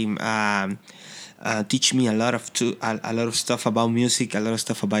teach me a lot of stuff about music, a lot of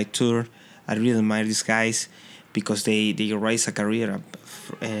stuff about tour. I really admire these guys because they raise a career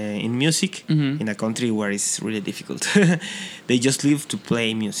in music in a country where it's really difficult. They just live to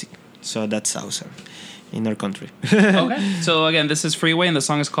play music, so that's awesome in our country. Okay. So again, this is Freeway, and the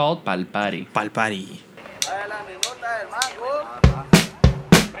song is called Palpari. Palpari.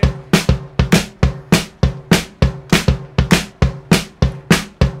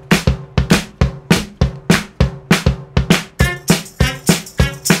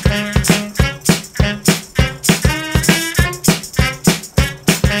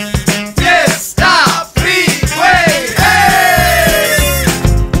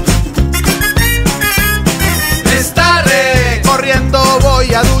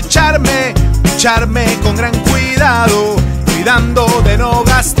 Ducharme con gran cuidado, cuidando de no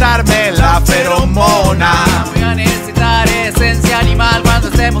gastarme la feromona. Voy a necesitar esencia animal cuando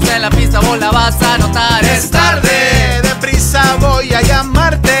esté estemos en la pista vos la vas a notar. Es tarde, deprisa voy a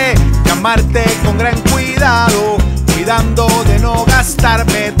llamarte con gran cuidado, cuidando de no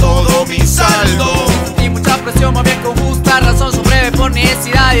gastarme todo mi saldo. Y mucha presión, más bien con justa razón, sobre por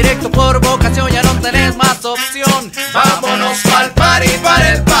necesidad, directo por vocación, ya no tenés más opción. Vámonos pa'l party,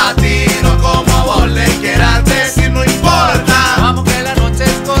 para el patino, como vos le quieras decir, no importa. Vamos que la noche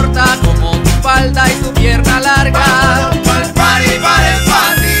es corta, como tu falda y tu pierna larga. Vámonos pa'l party, para el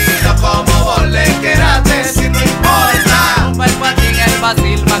patino, como vos le quieras decir, no importa. Rompa el patín, el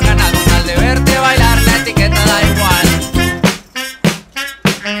fácil, bacana, con tal de verte bailar, la etiqueta da igual.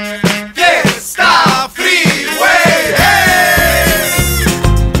 Fiesta Freeway,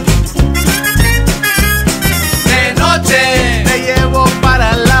 De noche, te llevo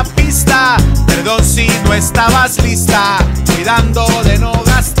para la pista, perdón si no estabas lista, cuidando de no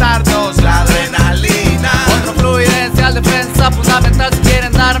gastarnos la adrenalina. otro fluidencial, defensa fundamental, si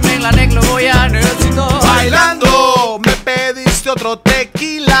quieren darme en la negra voy a necesito. Bailando, me pediste otro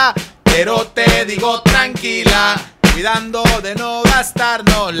tequila, pero te digo tranquila, cuidando de no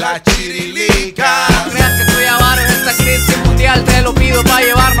gastarnos la chirilica. No creas que estoy avaro en esta crisis mundial, te lo pido pa'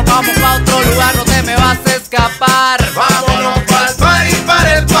 llevarnos, vamos pa' otro lugar, no te me vas a escapar. Vámonos pa'l party,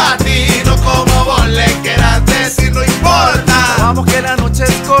 para el patino, como vos le quieras decir, no importa. Vamos que la noche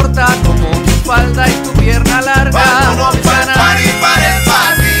es corta, como tu falda y tu pierna larga. Vámonos pa'l party, para el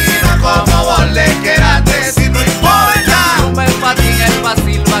patino, como vos le quieras decir, no importa. Rumba el patín, el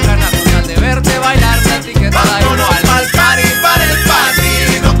fácil, bacana, con tal de verte bailar, la etiqueta da Vámonos igual. pa'l party, para el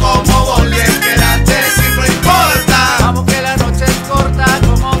patino, como vos le quieras decir, no importa. Vamos que la noche es corta,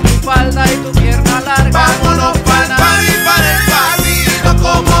 como tu falda y tu pierna larga. Vámonos pa'l party, para el patino,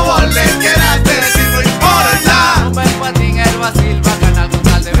 como vos le quieras decir, no importa. Rumba el patín, el fácil, bacana, con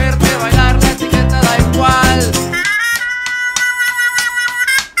tal de verte bailar, la etiqueta da igual.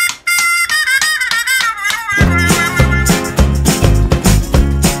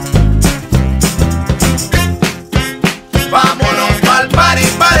 Vámonos pa'l party,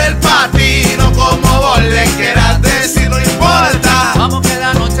 para el patino, como vos le quieras decir, no importa. Vamos que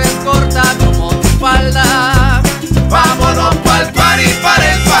la noche es corta, como tu falda. Vámonos pa'l party,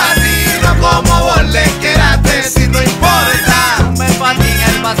 para el patino, como vos le quieras decir, no importa. Rumba el patín,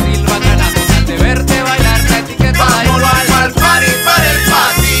 el fácil, bacana, con tal de verte bailar, la etiqueta da Vámonos igual. pa'l party, para el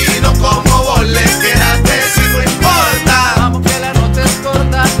patino, como vos le quieras decir, no importa. Vamos que la noche es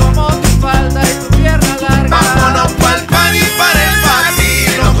corta, como tu falda y tu pierna larga. Vámonos pa'l party, para el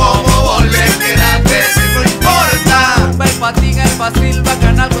patino, como vos le quieras decir, no importa. Rumba el patín, el fácil,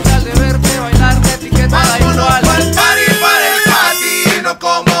 bacana, con tal de verte bailar, la etiqueta da Vámonos igual. pa'l party, para el patino,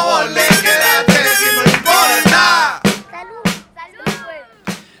 como vos le quieras decir, no importa.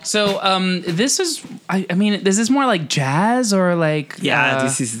 So, this is, I mean, is this more like jazz or like?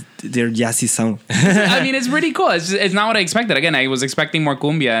 This is their jazzy song. I mean, it's pretty cool. It's not what I expected. Again, I was expecting more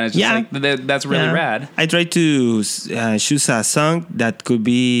cumbia, and it's just Yeah. like that's really rad. I tried to choose a song that could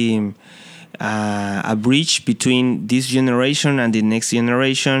be a bridge between this generation and the next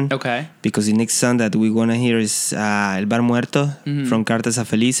generation. Okay. Because the next song that we're gonna hear is El Bar Muerto from Cartas a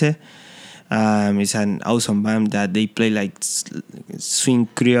Felice. It's an awesome band that they play like swing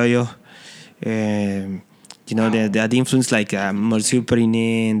criollo. You know, the influence like Monsieur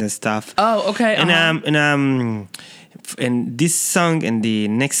Periné and that stuff. Oh, okay. And this song and the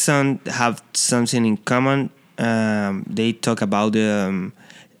next song have something in common. They talk about the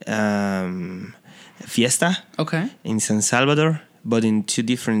fiesta Okay. in San Salvador, but in two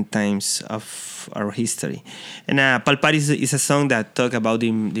different times of our history. And Pal Party is a song that talk about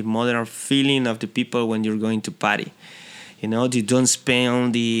the modern feeling of the people when you're going to party. You know, you don't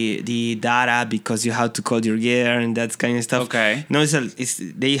spend the data because you have to call your gear and that kind of stuff. Okay. No,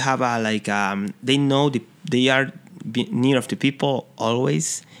 they have a they know they are near of the people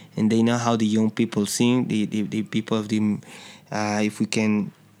always, and they know how the young people sing. The people of the if we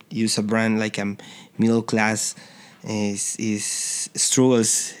can use a brand like a middle class is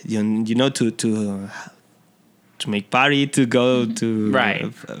struggles. You know to make party, to go to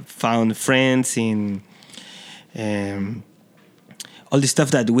Right. Found friends in. All the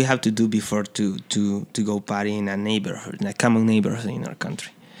stuff that we have to do before to go party in a neighborhood, in a common neighborhood in our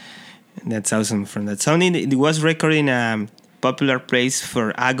country. And that's awesome from that song. It was recorded in a popular place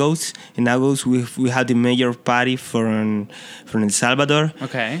for Agos. In Agos, we had the major party from El Salvador.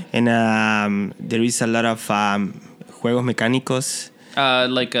 Okay. And there is a lot of juegos mecánicos.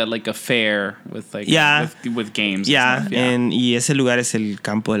 Like a fair with like Yeah. with games. Yeah, and stuff. and y ese lugar es el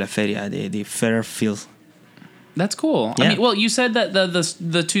campo de la feria, the fair field. That's cool. I Yeah. mean, well, you said that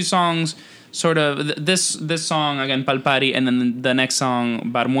the two songs sort of this song again, Palpari, and then the next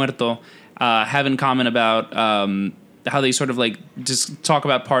song, Bar Muerto, have in common about how they sort of like just talk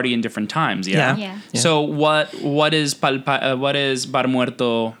about party in different times. Yeah. Yeah. So what is Bar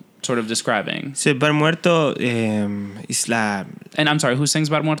Muerto sort of describing? So Bar Muerto is la And I'm sorry, who sings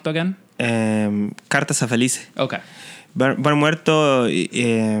Bar Muerto again? Cartas a Felice. Okay. Bar Muerto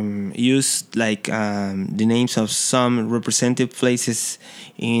used like the names of some representative places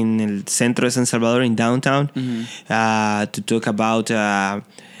in el centro de San Salvador, in downtown, to talk about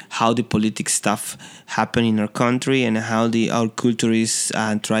how the politic stuff happen in our country and how our culture is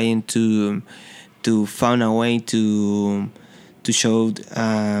trying to find a way to show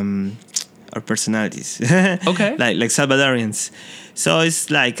our personalities. Okay. like Salvadorians. So it's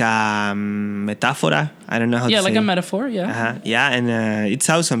like a metaphor. I don't know how to say. Yeah, like a metaphor, yeah. Yeah, and it's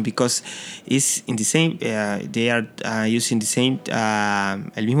awesome because it's in the same. They are using the same,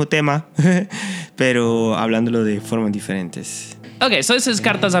 el mismo tema, pero hablándolo de formas diferentes. Okay, so this is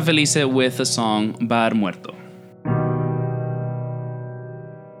Cartas a Felice with the song Bar Muerto.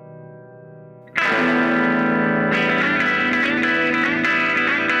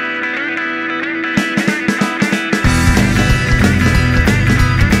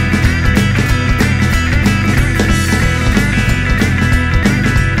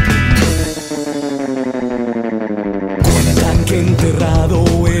 Cuentan que enterrado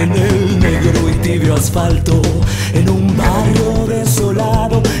en el negro y tibio asfalto, en un barrio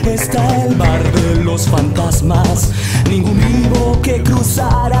desolado, está el bar de los fantasmas. Ningún vivo que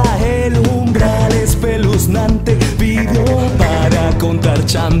cruzara el umbral espeluznante pidió para contar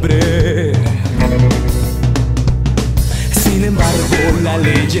chambre. Sin embargo, la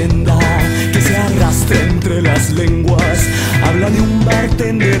leyenda que se arrastra entre las lenguas habla de un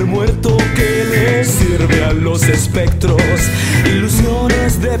bartender muerto que le sirve a los espectros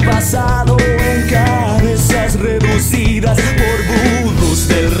ilusiones de pasado en cabezas reducidas por vudús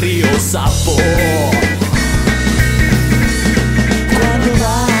del río Sapo. Cuando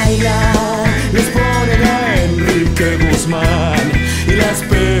bailan les ponen a Enrique Guzmán y las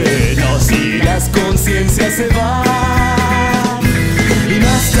penas y las conciencias se van. Y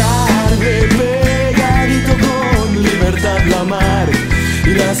más tarde pegadito con Libertad Lamar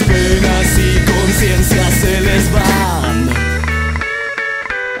y las penas y conciencias se les van.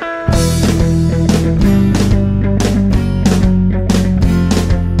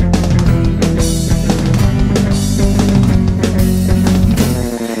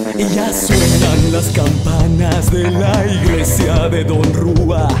 Y ya suenan las campanas de la iglesia de Don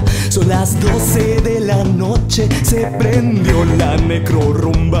Rúa. Son las 12 de la noche, se prendió la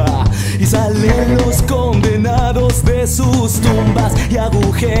necrorrumba y salen los condenados de sus tumbas y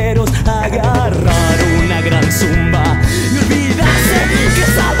agujeros a agarrar una gran zumba y olvidarse que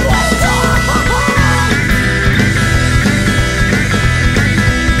está muerto.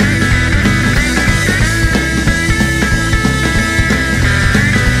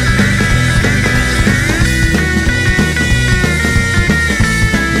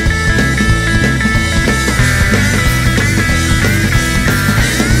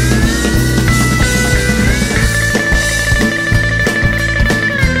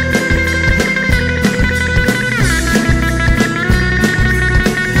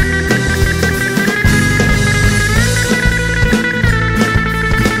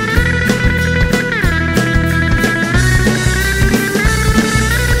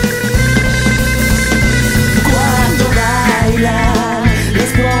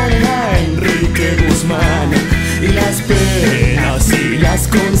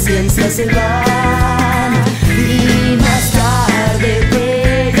 Conciencias se van y más tarde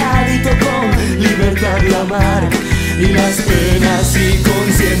pegadito con Libertad Lamar y las penas y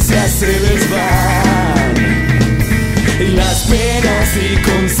conciencias se les van y las penas y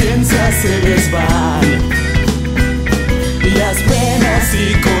conciencias se les van y las penas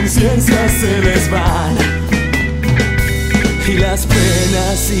y conciencias se les van y las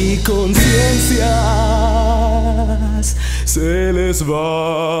penas y conciencias se les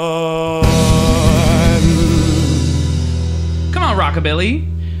van. Come on, Rockabilly.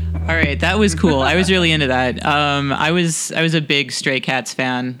 All right, that was cool. I was really into that. I was a big Stray Cats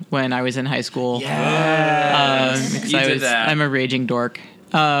fan when I was in high school. Yeah, I'm a raging dork.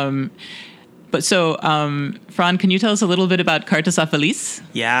 But so, Fran, can you tell us a little bit about Cartas a Feliz?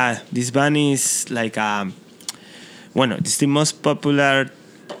 Yeah, this band is like bueno, it's the most popular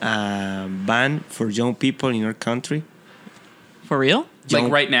band for young people in our country. For real?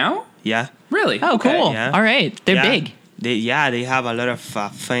 Like right now? Yeah. Really? Oh, cool. Yeah. All right, they're big. they have a lot of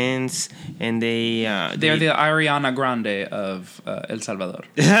fans, and they're the Ariana Grande of El Salvador.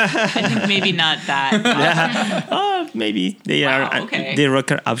 I think maybe not that. Maybe they Wow, are okay. the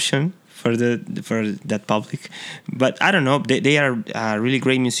rocker option for that public, but I don't know. They are really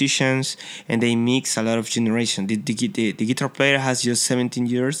great musicians, and they mix a lot of generation. The guitar player has just 17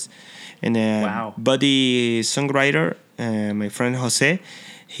 years, and Wow. Buddy songwriter, my friend Jose,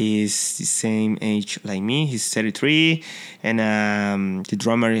 he's the same age like me. He's 33, and the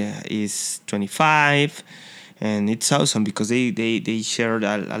drummer is 25, and it's awesome because they shared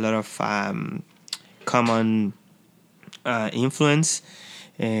a lot of common influence.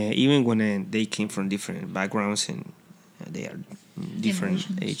 Even when they came from different backgrounds and they are different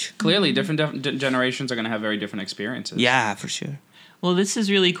age. Clearly, different generations are going to have very different experiences. Yeah, for sure. Well, this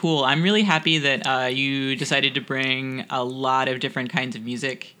is really cool. I'm really happy that you decided to bring a lot of different kinds of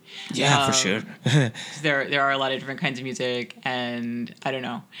music. Yeah, for sure. There are a lot of different kinds of music, and I don't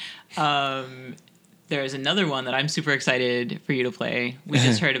know. There's another one that I'm super excited for you to play. We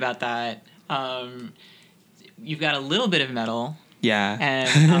just heard about that. You've got a little bit of metal. Yeah.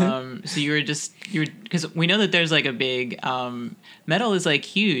 And so you're because we know that there's like a big metal is like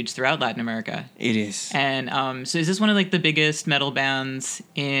huge throughout Latin America. It is. And so is this one of like the biggest metal bands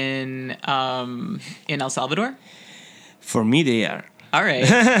in El Salvador? For me, they are. All right.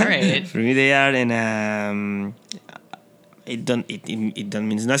 For me, they are, and it don't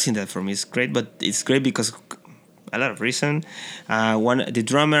means nothing that for me it's great, but it's great because a lot of reason. The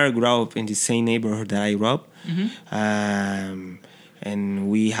drummer grew up in the same neighborhood that I grew up. Mm-hmm. And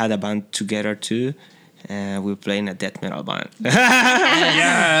we had a band together too. We were playing a death metal band.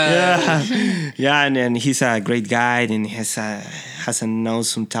 Yeah, and then he's a great guy, and has an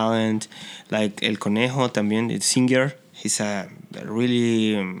awesome talent. Like El Conejo también, the singer. He's a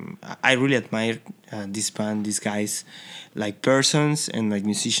really, I really admire this band, these guys, like persons and like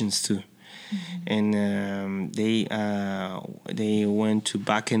musicians too. Mm-hmm. And they went to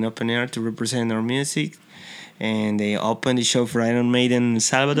Bakken Open Air to represent our music. And they opened the show for Iron Maiden in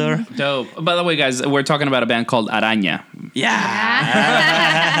Salvador. Dope. By the way, guys, we're talking about a band called Araña.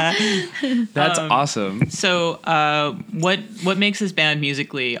 Yeah. That's awesome. So what makes this band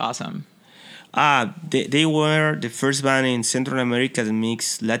musically awesome? They were the first band in Central America that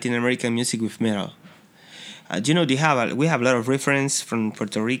mixed Latin American music with metal. We have a lot of reference from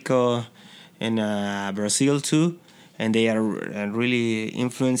Puerto Rico and Brazil too, and they are really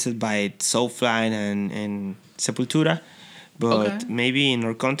influenced by Soulfly and Sepultura. But maybe in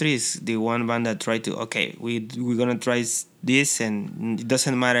our country is the one band that tried to, we're gonna try this, and it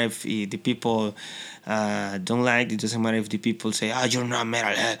doesn't matter if the people don't like it. Doesn't matter if the people say, you're not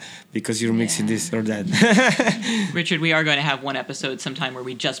metal because you're mixing this or that. Richard, we are going to have one episode sometime where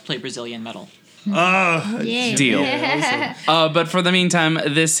we just play Brazilian metal. Yeah. Deal. But for the meantime,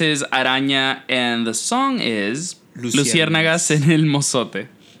 this is Araña, and the song is Luciérnagas en el Mozote.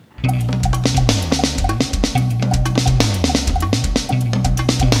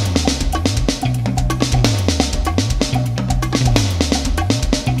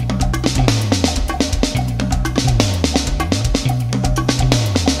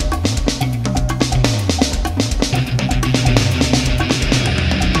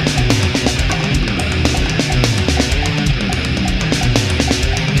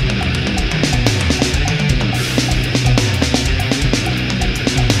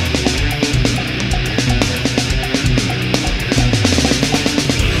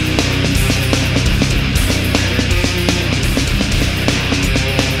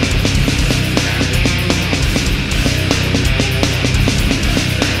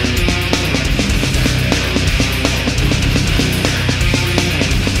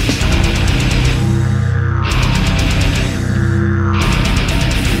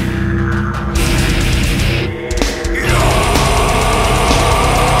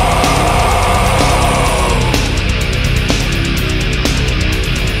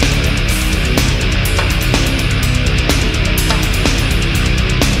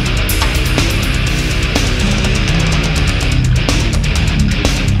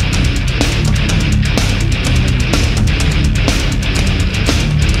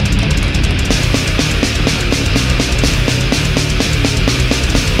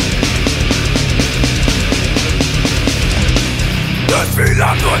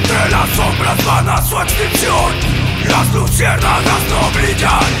 Desfilando entre las sombras van a su extinción. Las luciérnagas no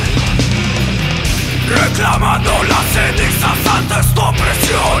brillan, reclamando las cenizas antes de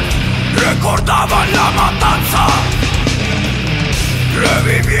opresión. Recordaban la matanza,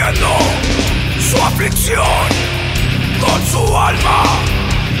 reviviendo su aflicción. Con su alma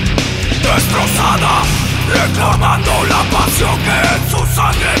destrozada, reclamando la pasión que en su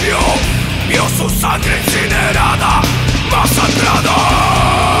sangre vio su sangre incinerada, masacrada.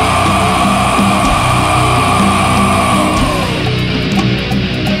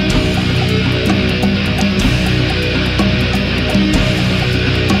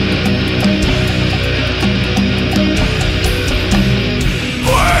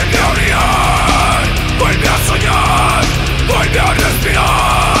 Vuelve a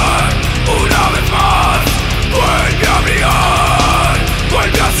respirar una vez más, vuelve a brillar,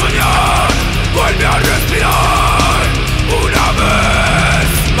 vuelve a soñar, vuelve a respirar una vez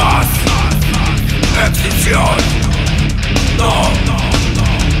más. Extinción, no,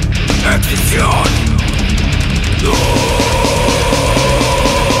 extinción, no.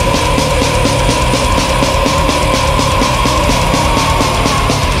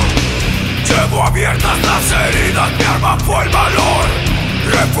 Llevo abiertas las heridas, mi arma fue el valor,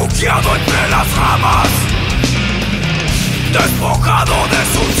 refugiado entre las ramas, despojado de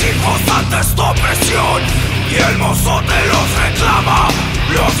sus hijos ante esta opresión, y el mozote los reclama,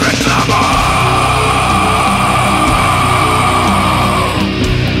 los reclama.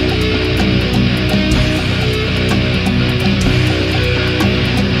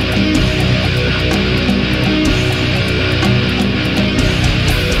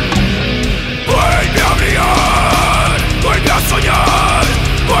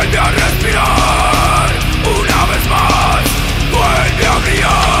 Vuelve a respirar una vez más, vuelve a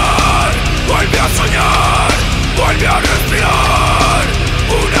brillar, vuelve a soñar, vuelve a respirar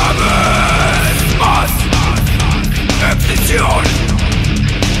una vez más. Extinción,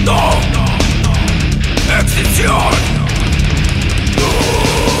 no, extinción.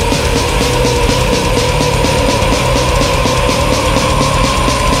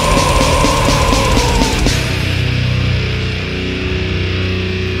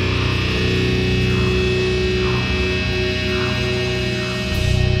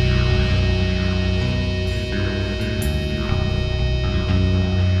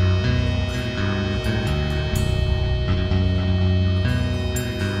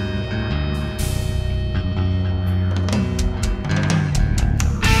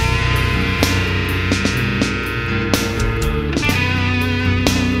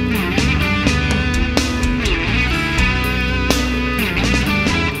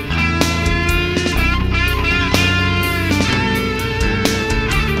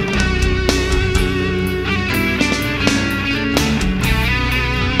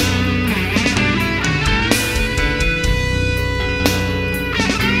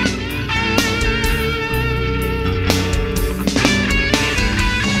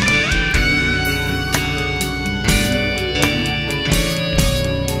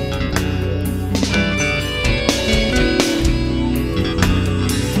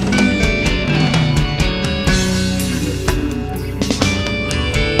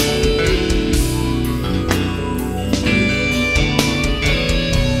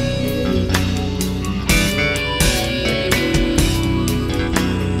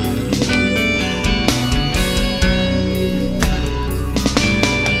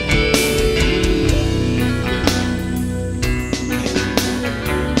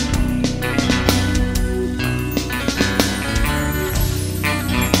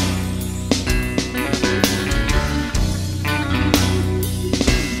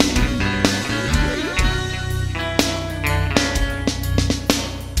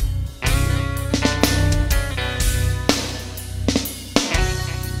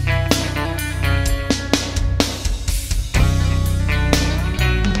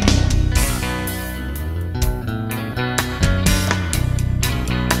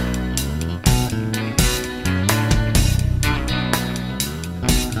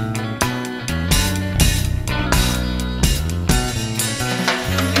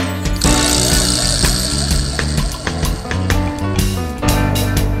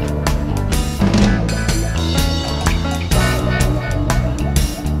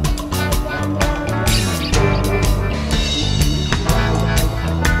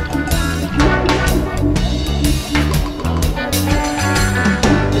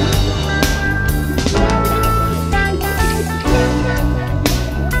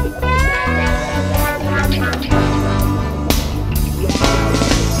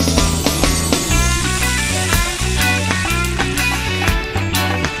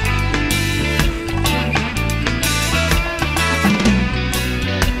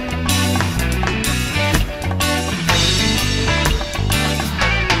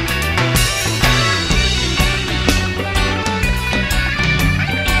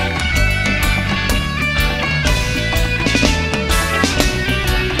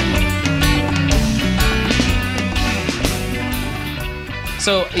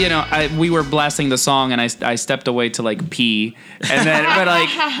 So, we were blasting the song and I stepped away to like pee. And then, but like,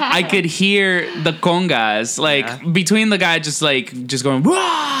 I could hear the congas, like between the guy just going,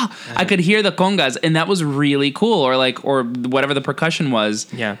 wah! I could hear the congas and that was really cool. Or whatever the percussion was.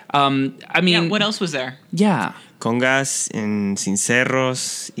 Yeah. I mean. Yeah, what else was there? Yeah. Congas and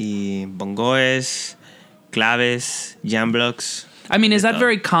cencerros y bongoes, claves, jam blocks. I mean, is that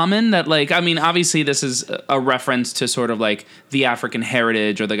very common that obviously this is a reference to sort of like the African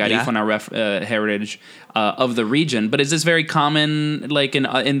heritage or the Garifuna heritage of the region, but is this very common like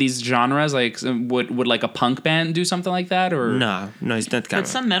in these genres? Like would like a punk band do something like that or? No, it's not common. But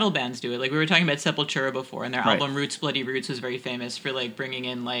some metal bands do it. Like we were talking about Sepultura before, and their Right. album Roots Bloody Roots was very famous for like bringing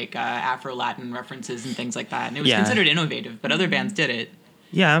in like Afro-Latin references and things like that. And it was Yeah. considered innovative, but other bands did it.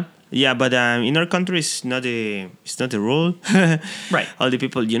 Yeah, but in our country it's not the rule. Right. All the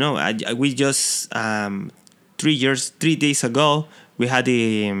people, we just 3 days ago we had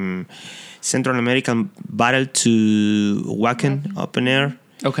the Central American battle to Wacken open air.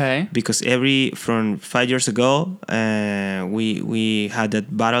 Okay. Because from 5 years ago, we had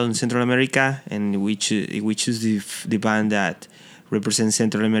that battle in Central America, and we choose the band that represents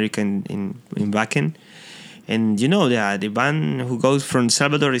Central America in Wacken. And the band who goes from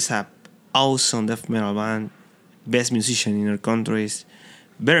Salvador is a awesome death metal band, best musician in our countries,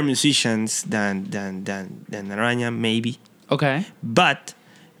 better musicians than Araña maybe. Okay. But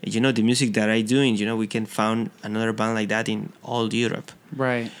the music that I do, we can find another band like that in all Europe.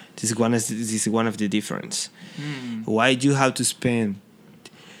 Right. This is one of the difference. Why do you have to spend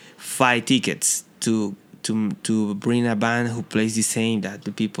 5 tickets to bring a band who plays the same that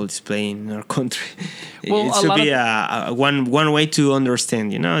the people is playing in our country? Well, it should be one way to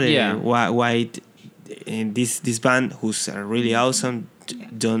understand, why this band who's really awesome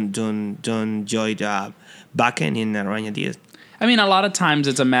don't join the Wacken in Araña Diaz. I mean, a lot of times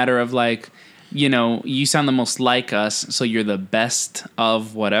it's a matter of like, you sound the most like us, so you're the best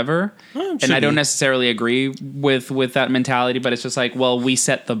of whatever. And I don't necessarily agree with that mentality, but it's just like, well, we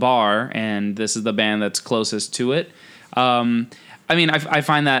set the bar, and this is the band that's closest to it. I mean, I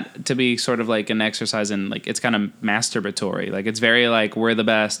find that to be sort of like an exercise in like, it's kind of masturbatory. Like it's very like, we're the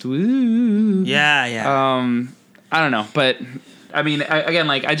best. Woo. Yeah. I don't know, but I mean,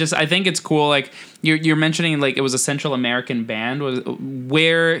 I think it's cool. Like you're mentioning, like it was a Central American band.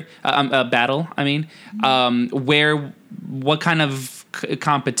 Where a battle? I mean, what kind of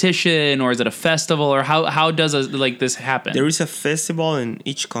competition, or is it a festival, or how does this happen? There is a festival in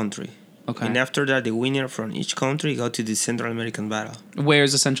each country. Okay. And after that, the winner from each country go to the Central American battle.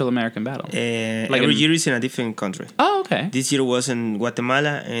 Where's the Central American battle? Every year is in a different country. Oh, okay. This year was in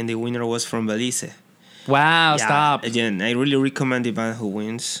Guatemala, and the winner was from Belize. Wow! Yeah, Stop. Again, I really recommend the band who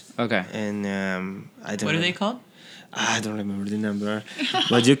wins. Okay. And I don't. What know. are they called? I don't remember the number,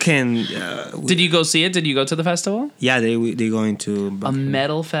 but you can. Did you go see it? Did you go to the festival? Yeah, they going to A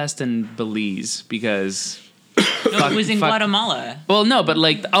metal fest in Belize because. No, it was in Guatemala. Well, no, but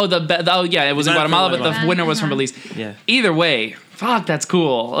like, it was in Guatemala, but the winner was from Belize. Yeah. Either way, fuck, that's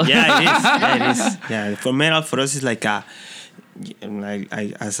cool. Yeah, it is. Yeah, for metal, for us, it's like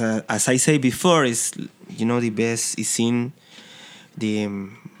as I say before, is the best is in the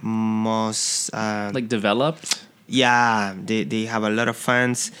most like developed. Yeah, they have a lot of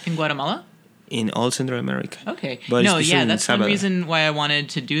fans In Guatemala? in all Central America. Okay. But No, especially in that's one Salvador. reason why I wanted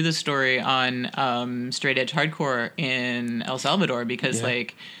to do the story on straight edge hardcore in El Salvador, because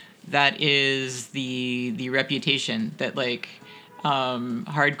like that is the reputation that like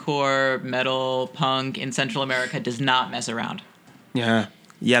hardcore, metal, punk in Central America does not mess around. Yeah,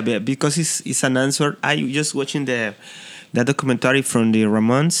 but because it's an answer. I just watching that documentary from the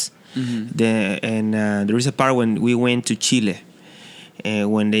Ramones. Mm-hmm. There is a part when we went to Chile,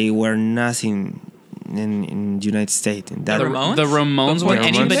 when they were nothing in the United States. And that The Ramones? The Ramones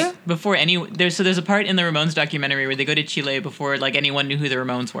Before were anybody, there's a part in the Ramones documentary where they go to Chile before like anyone knew who the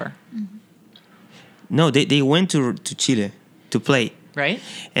Ramones were. No, they went to Chile to play. Right?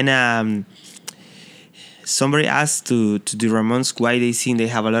 And somebody asked to the Ramones why they think they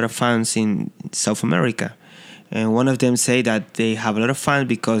have a lot of fans in South America. And one of them say that they have a lot of fans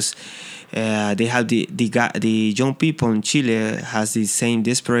because they have the young people in Chile has the same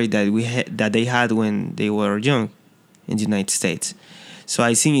desperate that they had when they were young in the United States. So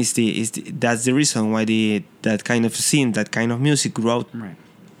I think that's the reason why that kind of scene, that kind of music grew out. Right.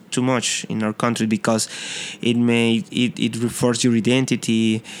 too much in our country because it reinforces your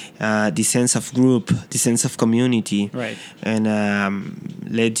identity, the sense of group, the sense of community, Right. and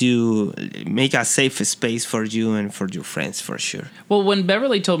let you make a safe space for you and for your friends, for sure. Well, when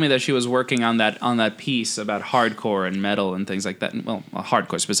Beverly told me that she was working on that piece about hardcore and metal and things like that, well,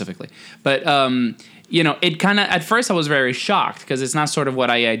 hardcore specifically, but it kind of, at first I was very shocked because it's not sort of what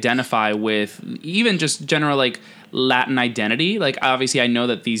I identify with, even just general like Latin identity. Like obviously I know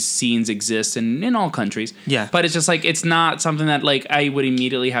that these scenes exist in all countries, Yeah. but it's just like it's not something that like I would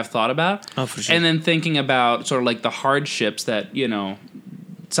immediately have thought about. Oh, for sure. And then thinking about sort of like the hardships that El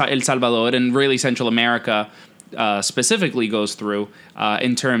Salvador and really Central America specifically goes through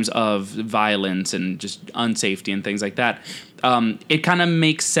in terms of violence and just unsafety and things like that. It kind of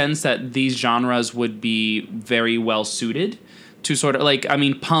makes sense that these genres would be very well suited to sort of like, I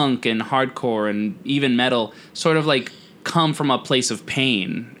mean, punk and hardcore and even metal sort of like come from a place of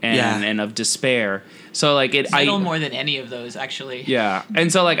pain and of despair. So like Metal more than any of those, actually. Yeah.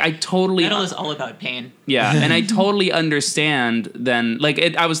 And so like I totally... Metal is all about pain. Yeah, and I totally understand then. Like,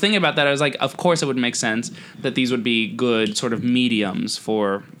 I was thinking about that. I was like, of course it would make sense that these would be good sort of mediums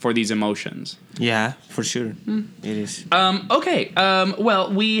for these emotions. Yeah, for sure. It is. Okay.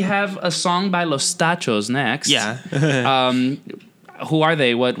 Well, we have a song by Los Tachos next. Yeah. Who are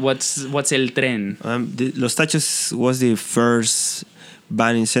they? What's El Tren? Los Tachos was the first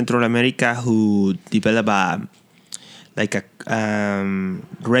band in Central America who developed a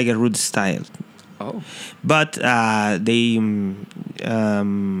reggae root style. Oh. But they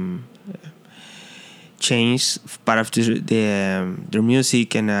changed part of their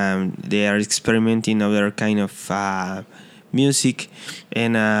music, and they are experimenting other kind of music.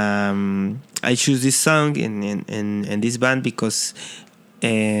 And I choose this song and this band because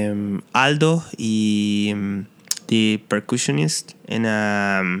Aldo, the percussionist, and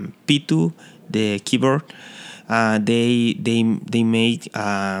Pitu, the keyboard, they made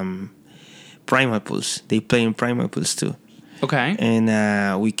Primal Pulse. They play in Primal Pulse too. Okay.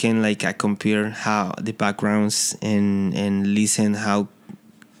 And we can like compare how the backgrounds and listen how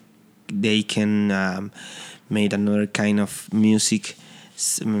they can make another kind of music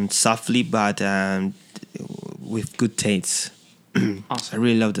softly but with good taste. Awesome. I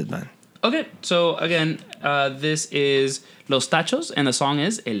really love that band. Okay, so again, this is Los Tachos, and the song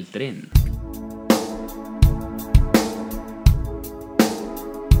is El Tren.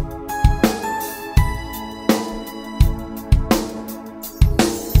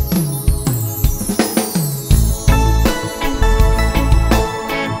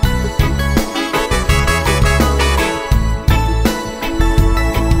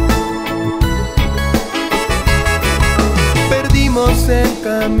 Perdimos el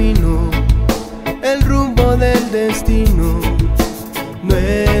camino, el rumbo del destino.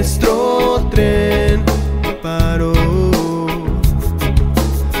 Nuestro tren paró.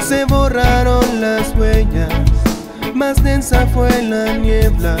 Se borraron las huellas, más densa fue la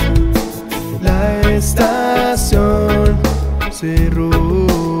niebla. La estación cerró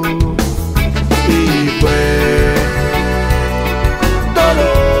y fue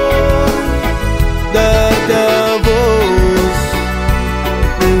dolor darte a vos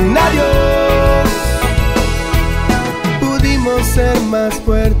un adiós. Pudimos ser más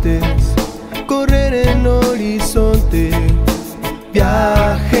fuertes, correr el horizonte,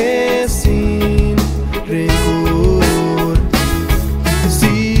 viaje sin rencor.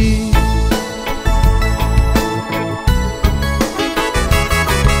 Sí,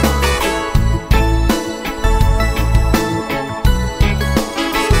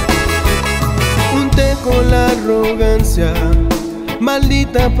 unté con la arrogancia,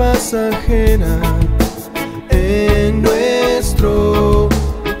 maldita pasajera, en nuestro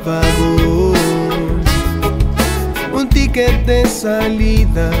vagón. Un ticket de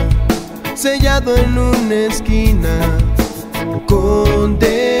salida, sellado en una esquina, con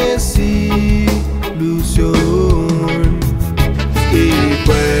desilusión. Y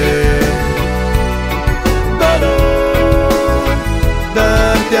fue dolor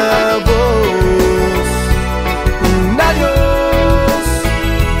darte a vos un adiós.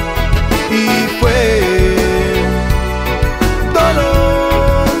 Y fue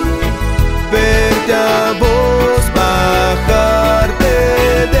dolor verte a vos bajarte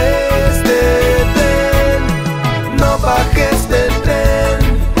de este tren. No bajes del tren,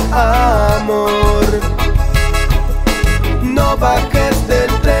 amor.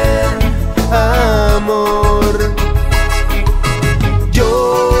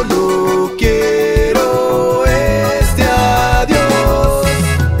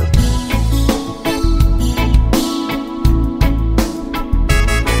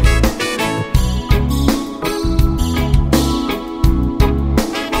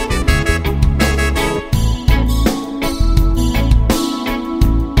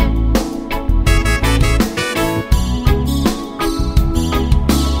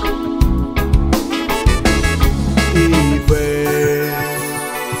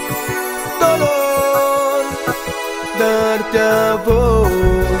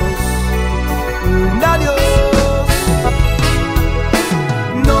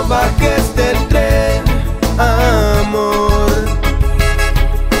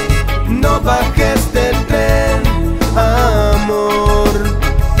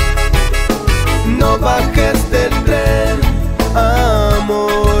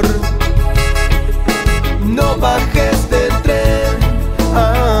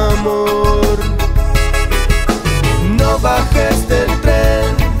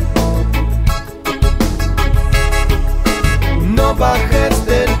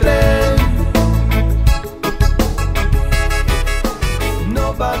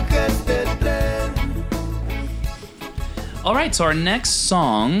 right, so our next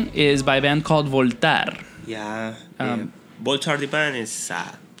song is by a band called Voltaire. Yeah. Voltaire, the band, is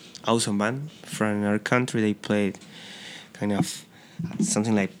awesome band from our country. They played kind of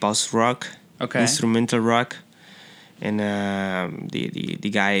something like post rock, instrumental rock, and the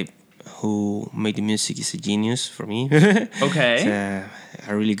guy who made the music is a genius for me. Okay. It's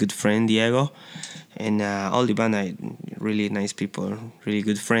a really good friend, Diego, and all the band are really nice people, really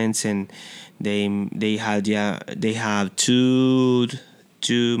good friends, and they have two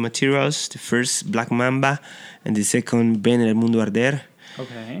materials. The first, Black Mamba, and the second, Ven el mundo arder.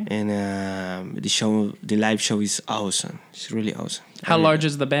 Okay. And the live show is awesome. It's really awesome. How large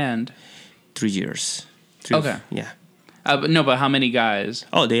is the band? 3 years. Okay. Yeah. No, but how many guys?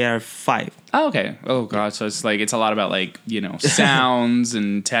 Oh, they are 5. Oh, okay. Oh, God. So it's a lot about sounds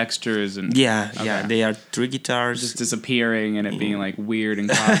and textures and... Yeah, okay. yeah. They are 3 guitars. Just disappearing and it being weird and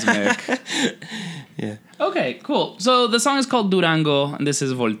cosmic. Yeah. Okay, cool. So the song is called Durango and this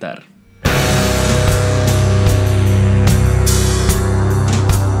is Voltaire.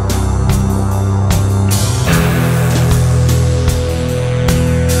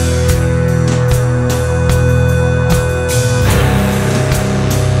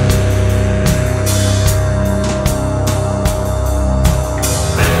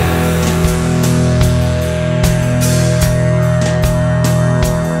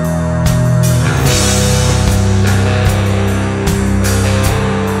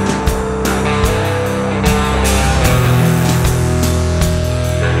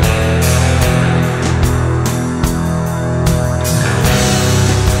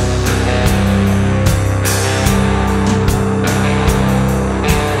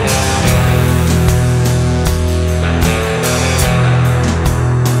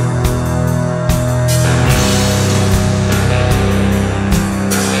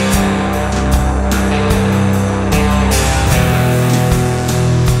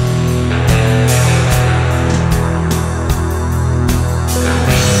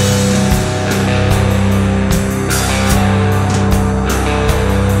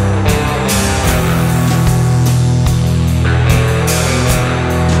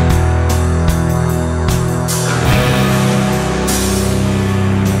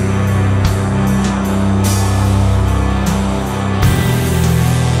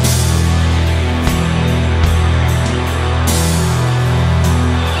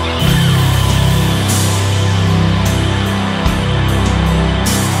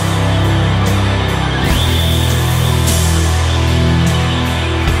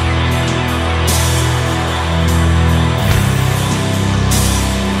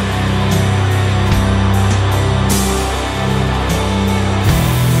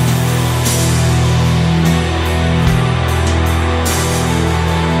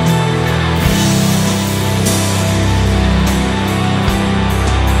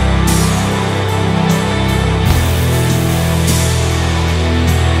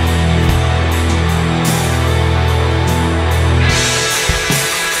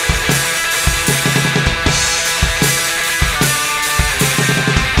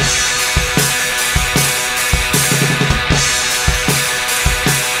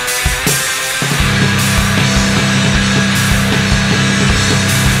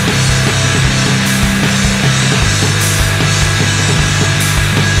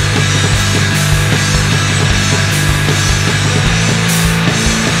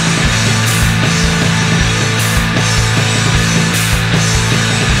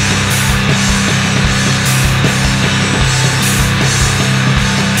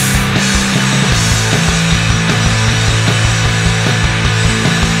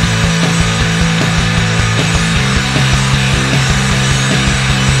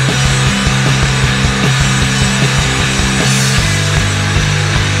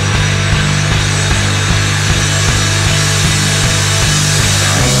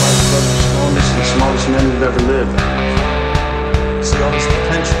 ever lived. See all this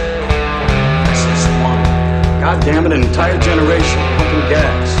potential. This is one. God damn it, an entire generation pumping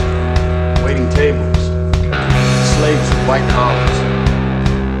gas, waiting tables, slaves with white collars.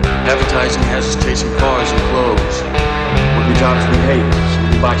 Advertising has us chasing cars and clothes, working jobs we hate, so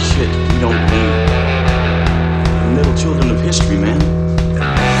we buy shit we don't need. The middle children of history, man.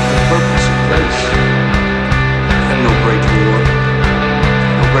 The purpose and place. Had no great war,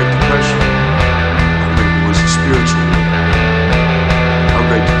 no great depression. Our great war was a spiritual war. Our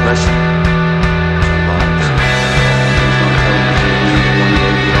great depression was our lives. It was on television believed that one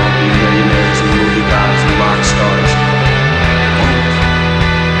day we'd all be millionaires and movie gods and rock stars.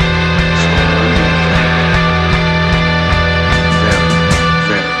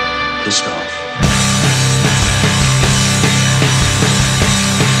 Very pissed off.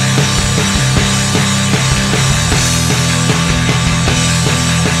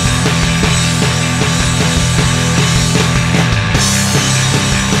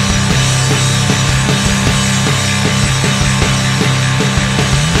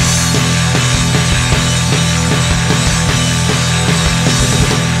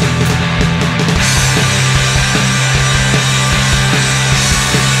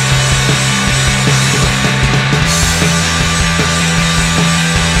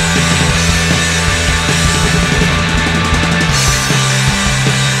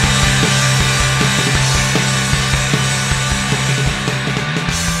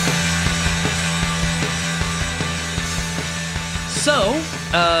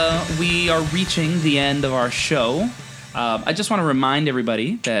 are reaching the end of our show. I just want to remind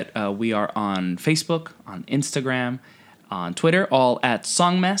everybody that we are on Facebook, on Instagram, on Twitter, all at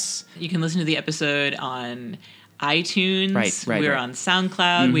Songmess. You can listen to the episode on iTunes. Right. We're on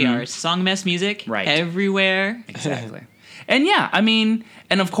SoundCloud. We are Songmess Music. Right. Everywhere. Exactly. And yeah, I mean,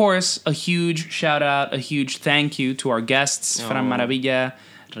 and of course, a huge shout out, a huge thank you to our guests, Fran Maravilla,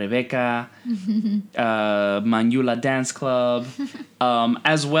 Rebecca, Manuela Dance Club,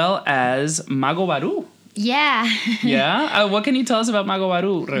 as well as Mago Baru. Yeah. Yeah? What can you tell us about Mago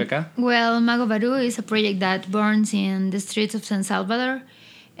Baru, Rebecca? Well, Mago Baru is a project that burns in the streets of San Salvador,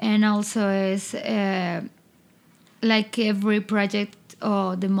 and also is like every project,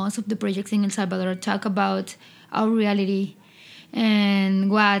 or the most of the projects in El Salvador, talk about our reality and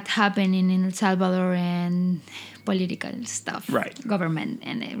what happened in El Salvador and political stuff, right? Government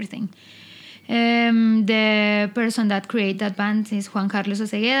and everything. The person that created that band is Juan Carlos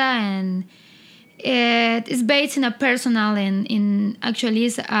Osegueda, and it is based in a personal in actually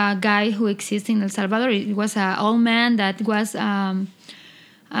is a guy who exists in El Salvador. It was an old man that was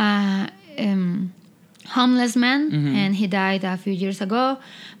homeless man, and he died a few years ago,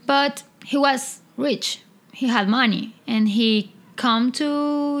 but he was rich. He had money, and he come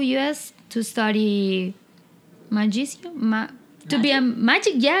to US to study to be a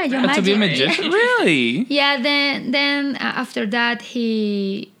magic. Yeah, magic. To be a magician, really? Yeah. Then after that,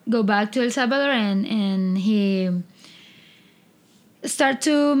 he go back to El Salvador, and he start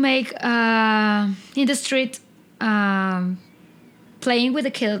to make in the street, playing with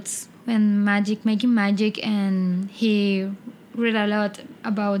the kids and making magic, and he read a lot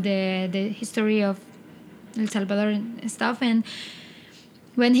about the history of El Salvador and stuff. And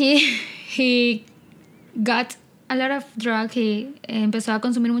when he got a lot of drug, he empezó a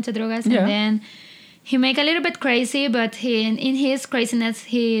consumir muchas drogas, and then he make a little bit crazy, but in his craziness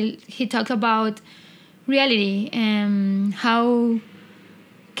he talked about reality and how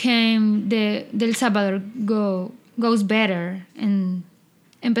can the El Salvador goes better, and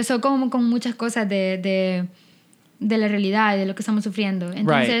empezó como con muchas cosas de la realidad, de lo que estamos sufriendo.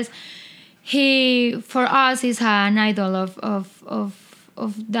 Entonces, he for us is an idol of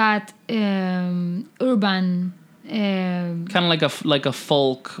that urban. Kind of like a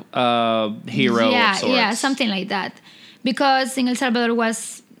folk hero of sorts. Yeah, something like that. Because in El Salvador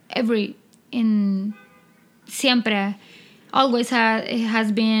was siempre, always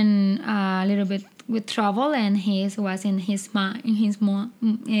has been a little bit with trouble, and he was in his world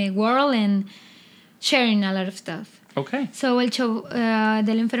and sharing a lot of stuff. Okay. So El Show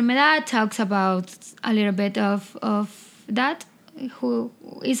de la Enfermedad talks about a little bit of that, who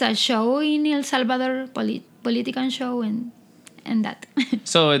is a show in El Salvador, political show, and that.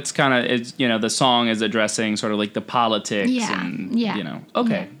 So it's kind of, the song is addressing sort of like the politics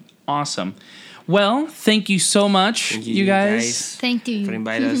Okay. Awesome. Well, thank you so much, you guys. Thank you for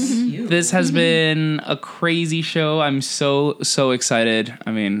inviting us. This has been a crazy show. I'm so excited.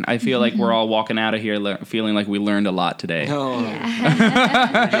 I mean, I feel like we're all walking out of here feeling like we learned a lot today.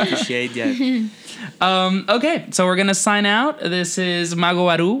 I appreciate that. Okay, so we're gonna sign out. This is Mago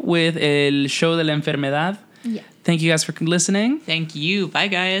Baru with El Show de la Enfermedad. Yeah. Thank you guys for listening. Thank you. Bye,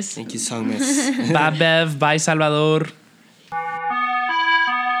 guys. Thank you, Songmess. Bye, Bev. Bye, Salvador.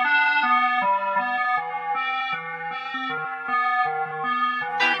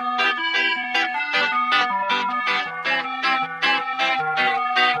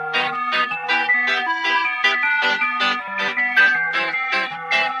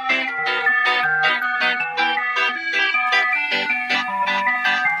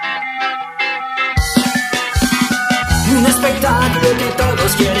 Un espectáculo que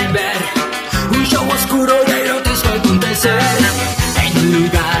todos quieren ver, un show oscuro y grotesco acontecer, en un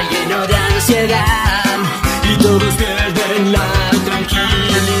lugar lleno de ansiedad, y todos pierden la tranquilidad.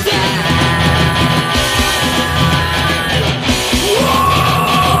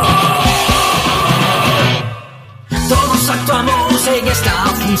 Todos actuamos en esta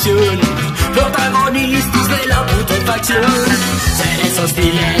función, protagonistas de la putrefacción, seres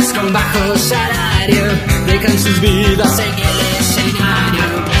hostiles con bajo salario, dejan sus vidas en el escenario.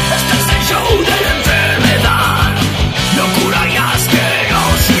 Este es el show de la enfermedad, locura y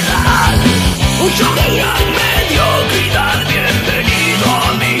asquerosidad, un show de gran mediocridad. Bienvenido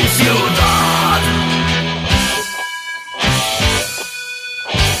a mi ciudad.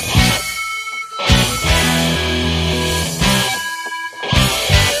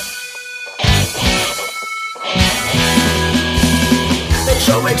 El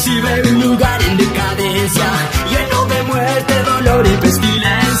show exhibe un lugar en decadencia, lleno de muerte, dolor y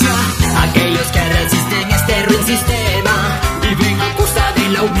pestilencia. Aquellos que resisten este ruin sistema viven a costa de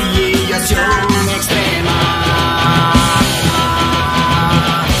la humillación. depresión extrema.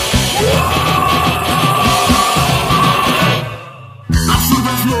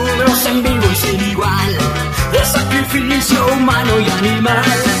 Absurdos números en vivo y sin igual, de sacrificio humano y animal.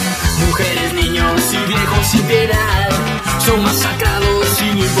 Mujeres, niños y viejos sin piedad son masacrados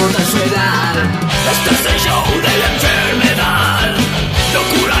sin importar su edad. Este es el show de la enfermedad,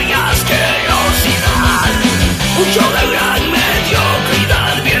 locura y asquerosidad. Un show de gran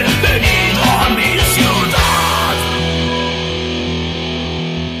mediocridad. Bienvenido a mi ciudad.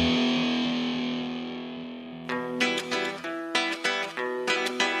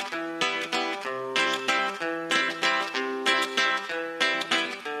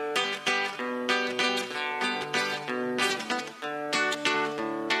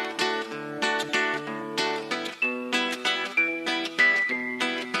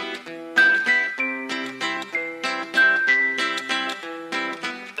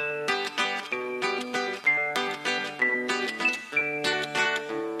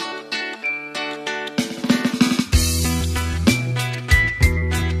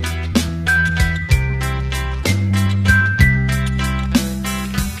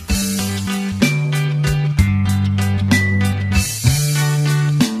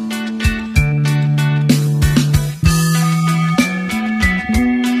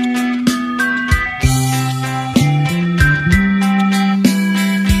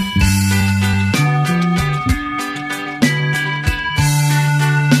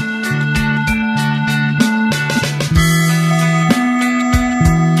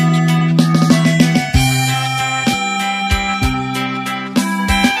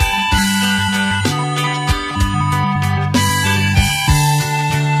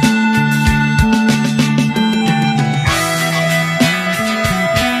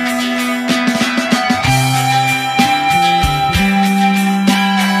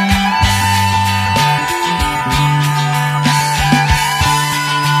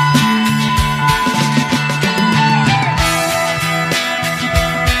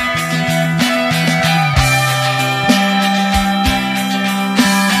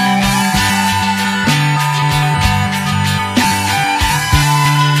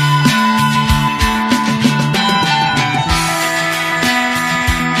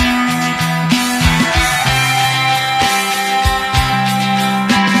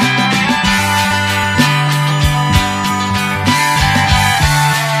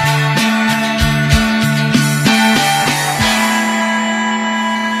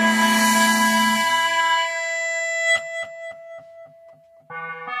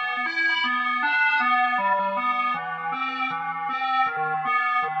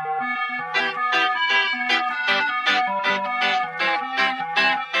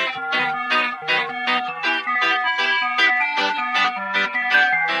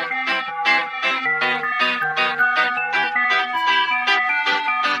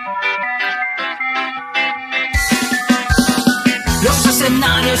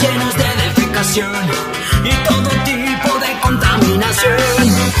 Escenarios llenos de defecación y todo tipo de contaminación,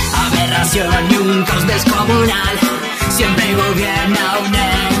 aberración y un caos descomunal. Siempre gobierna un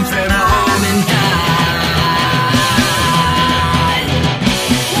enfermo mental.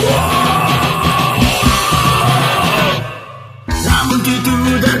 La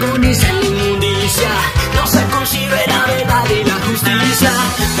multitud agoniza en la inmundicia, no se concibe la verdad y la justicia.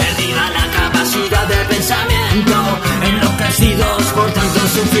 Perdida la capacidad de pensamiento, enloquecidos por tanto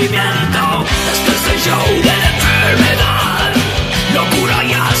sufrimiento. Este es el show de la enfermedad.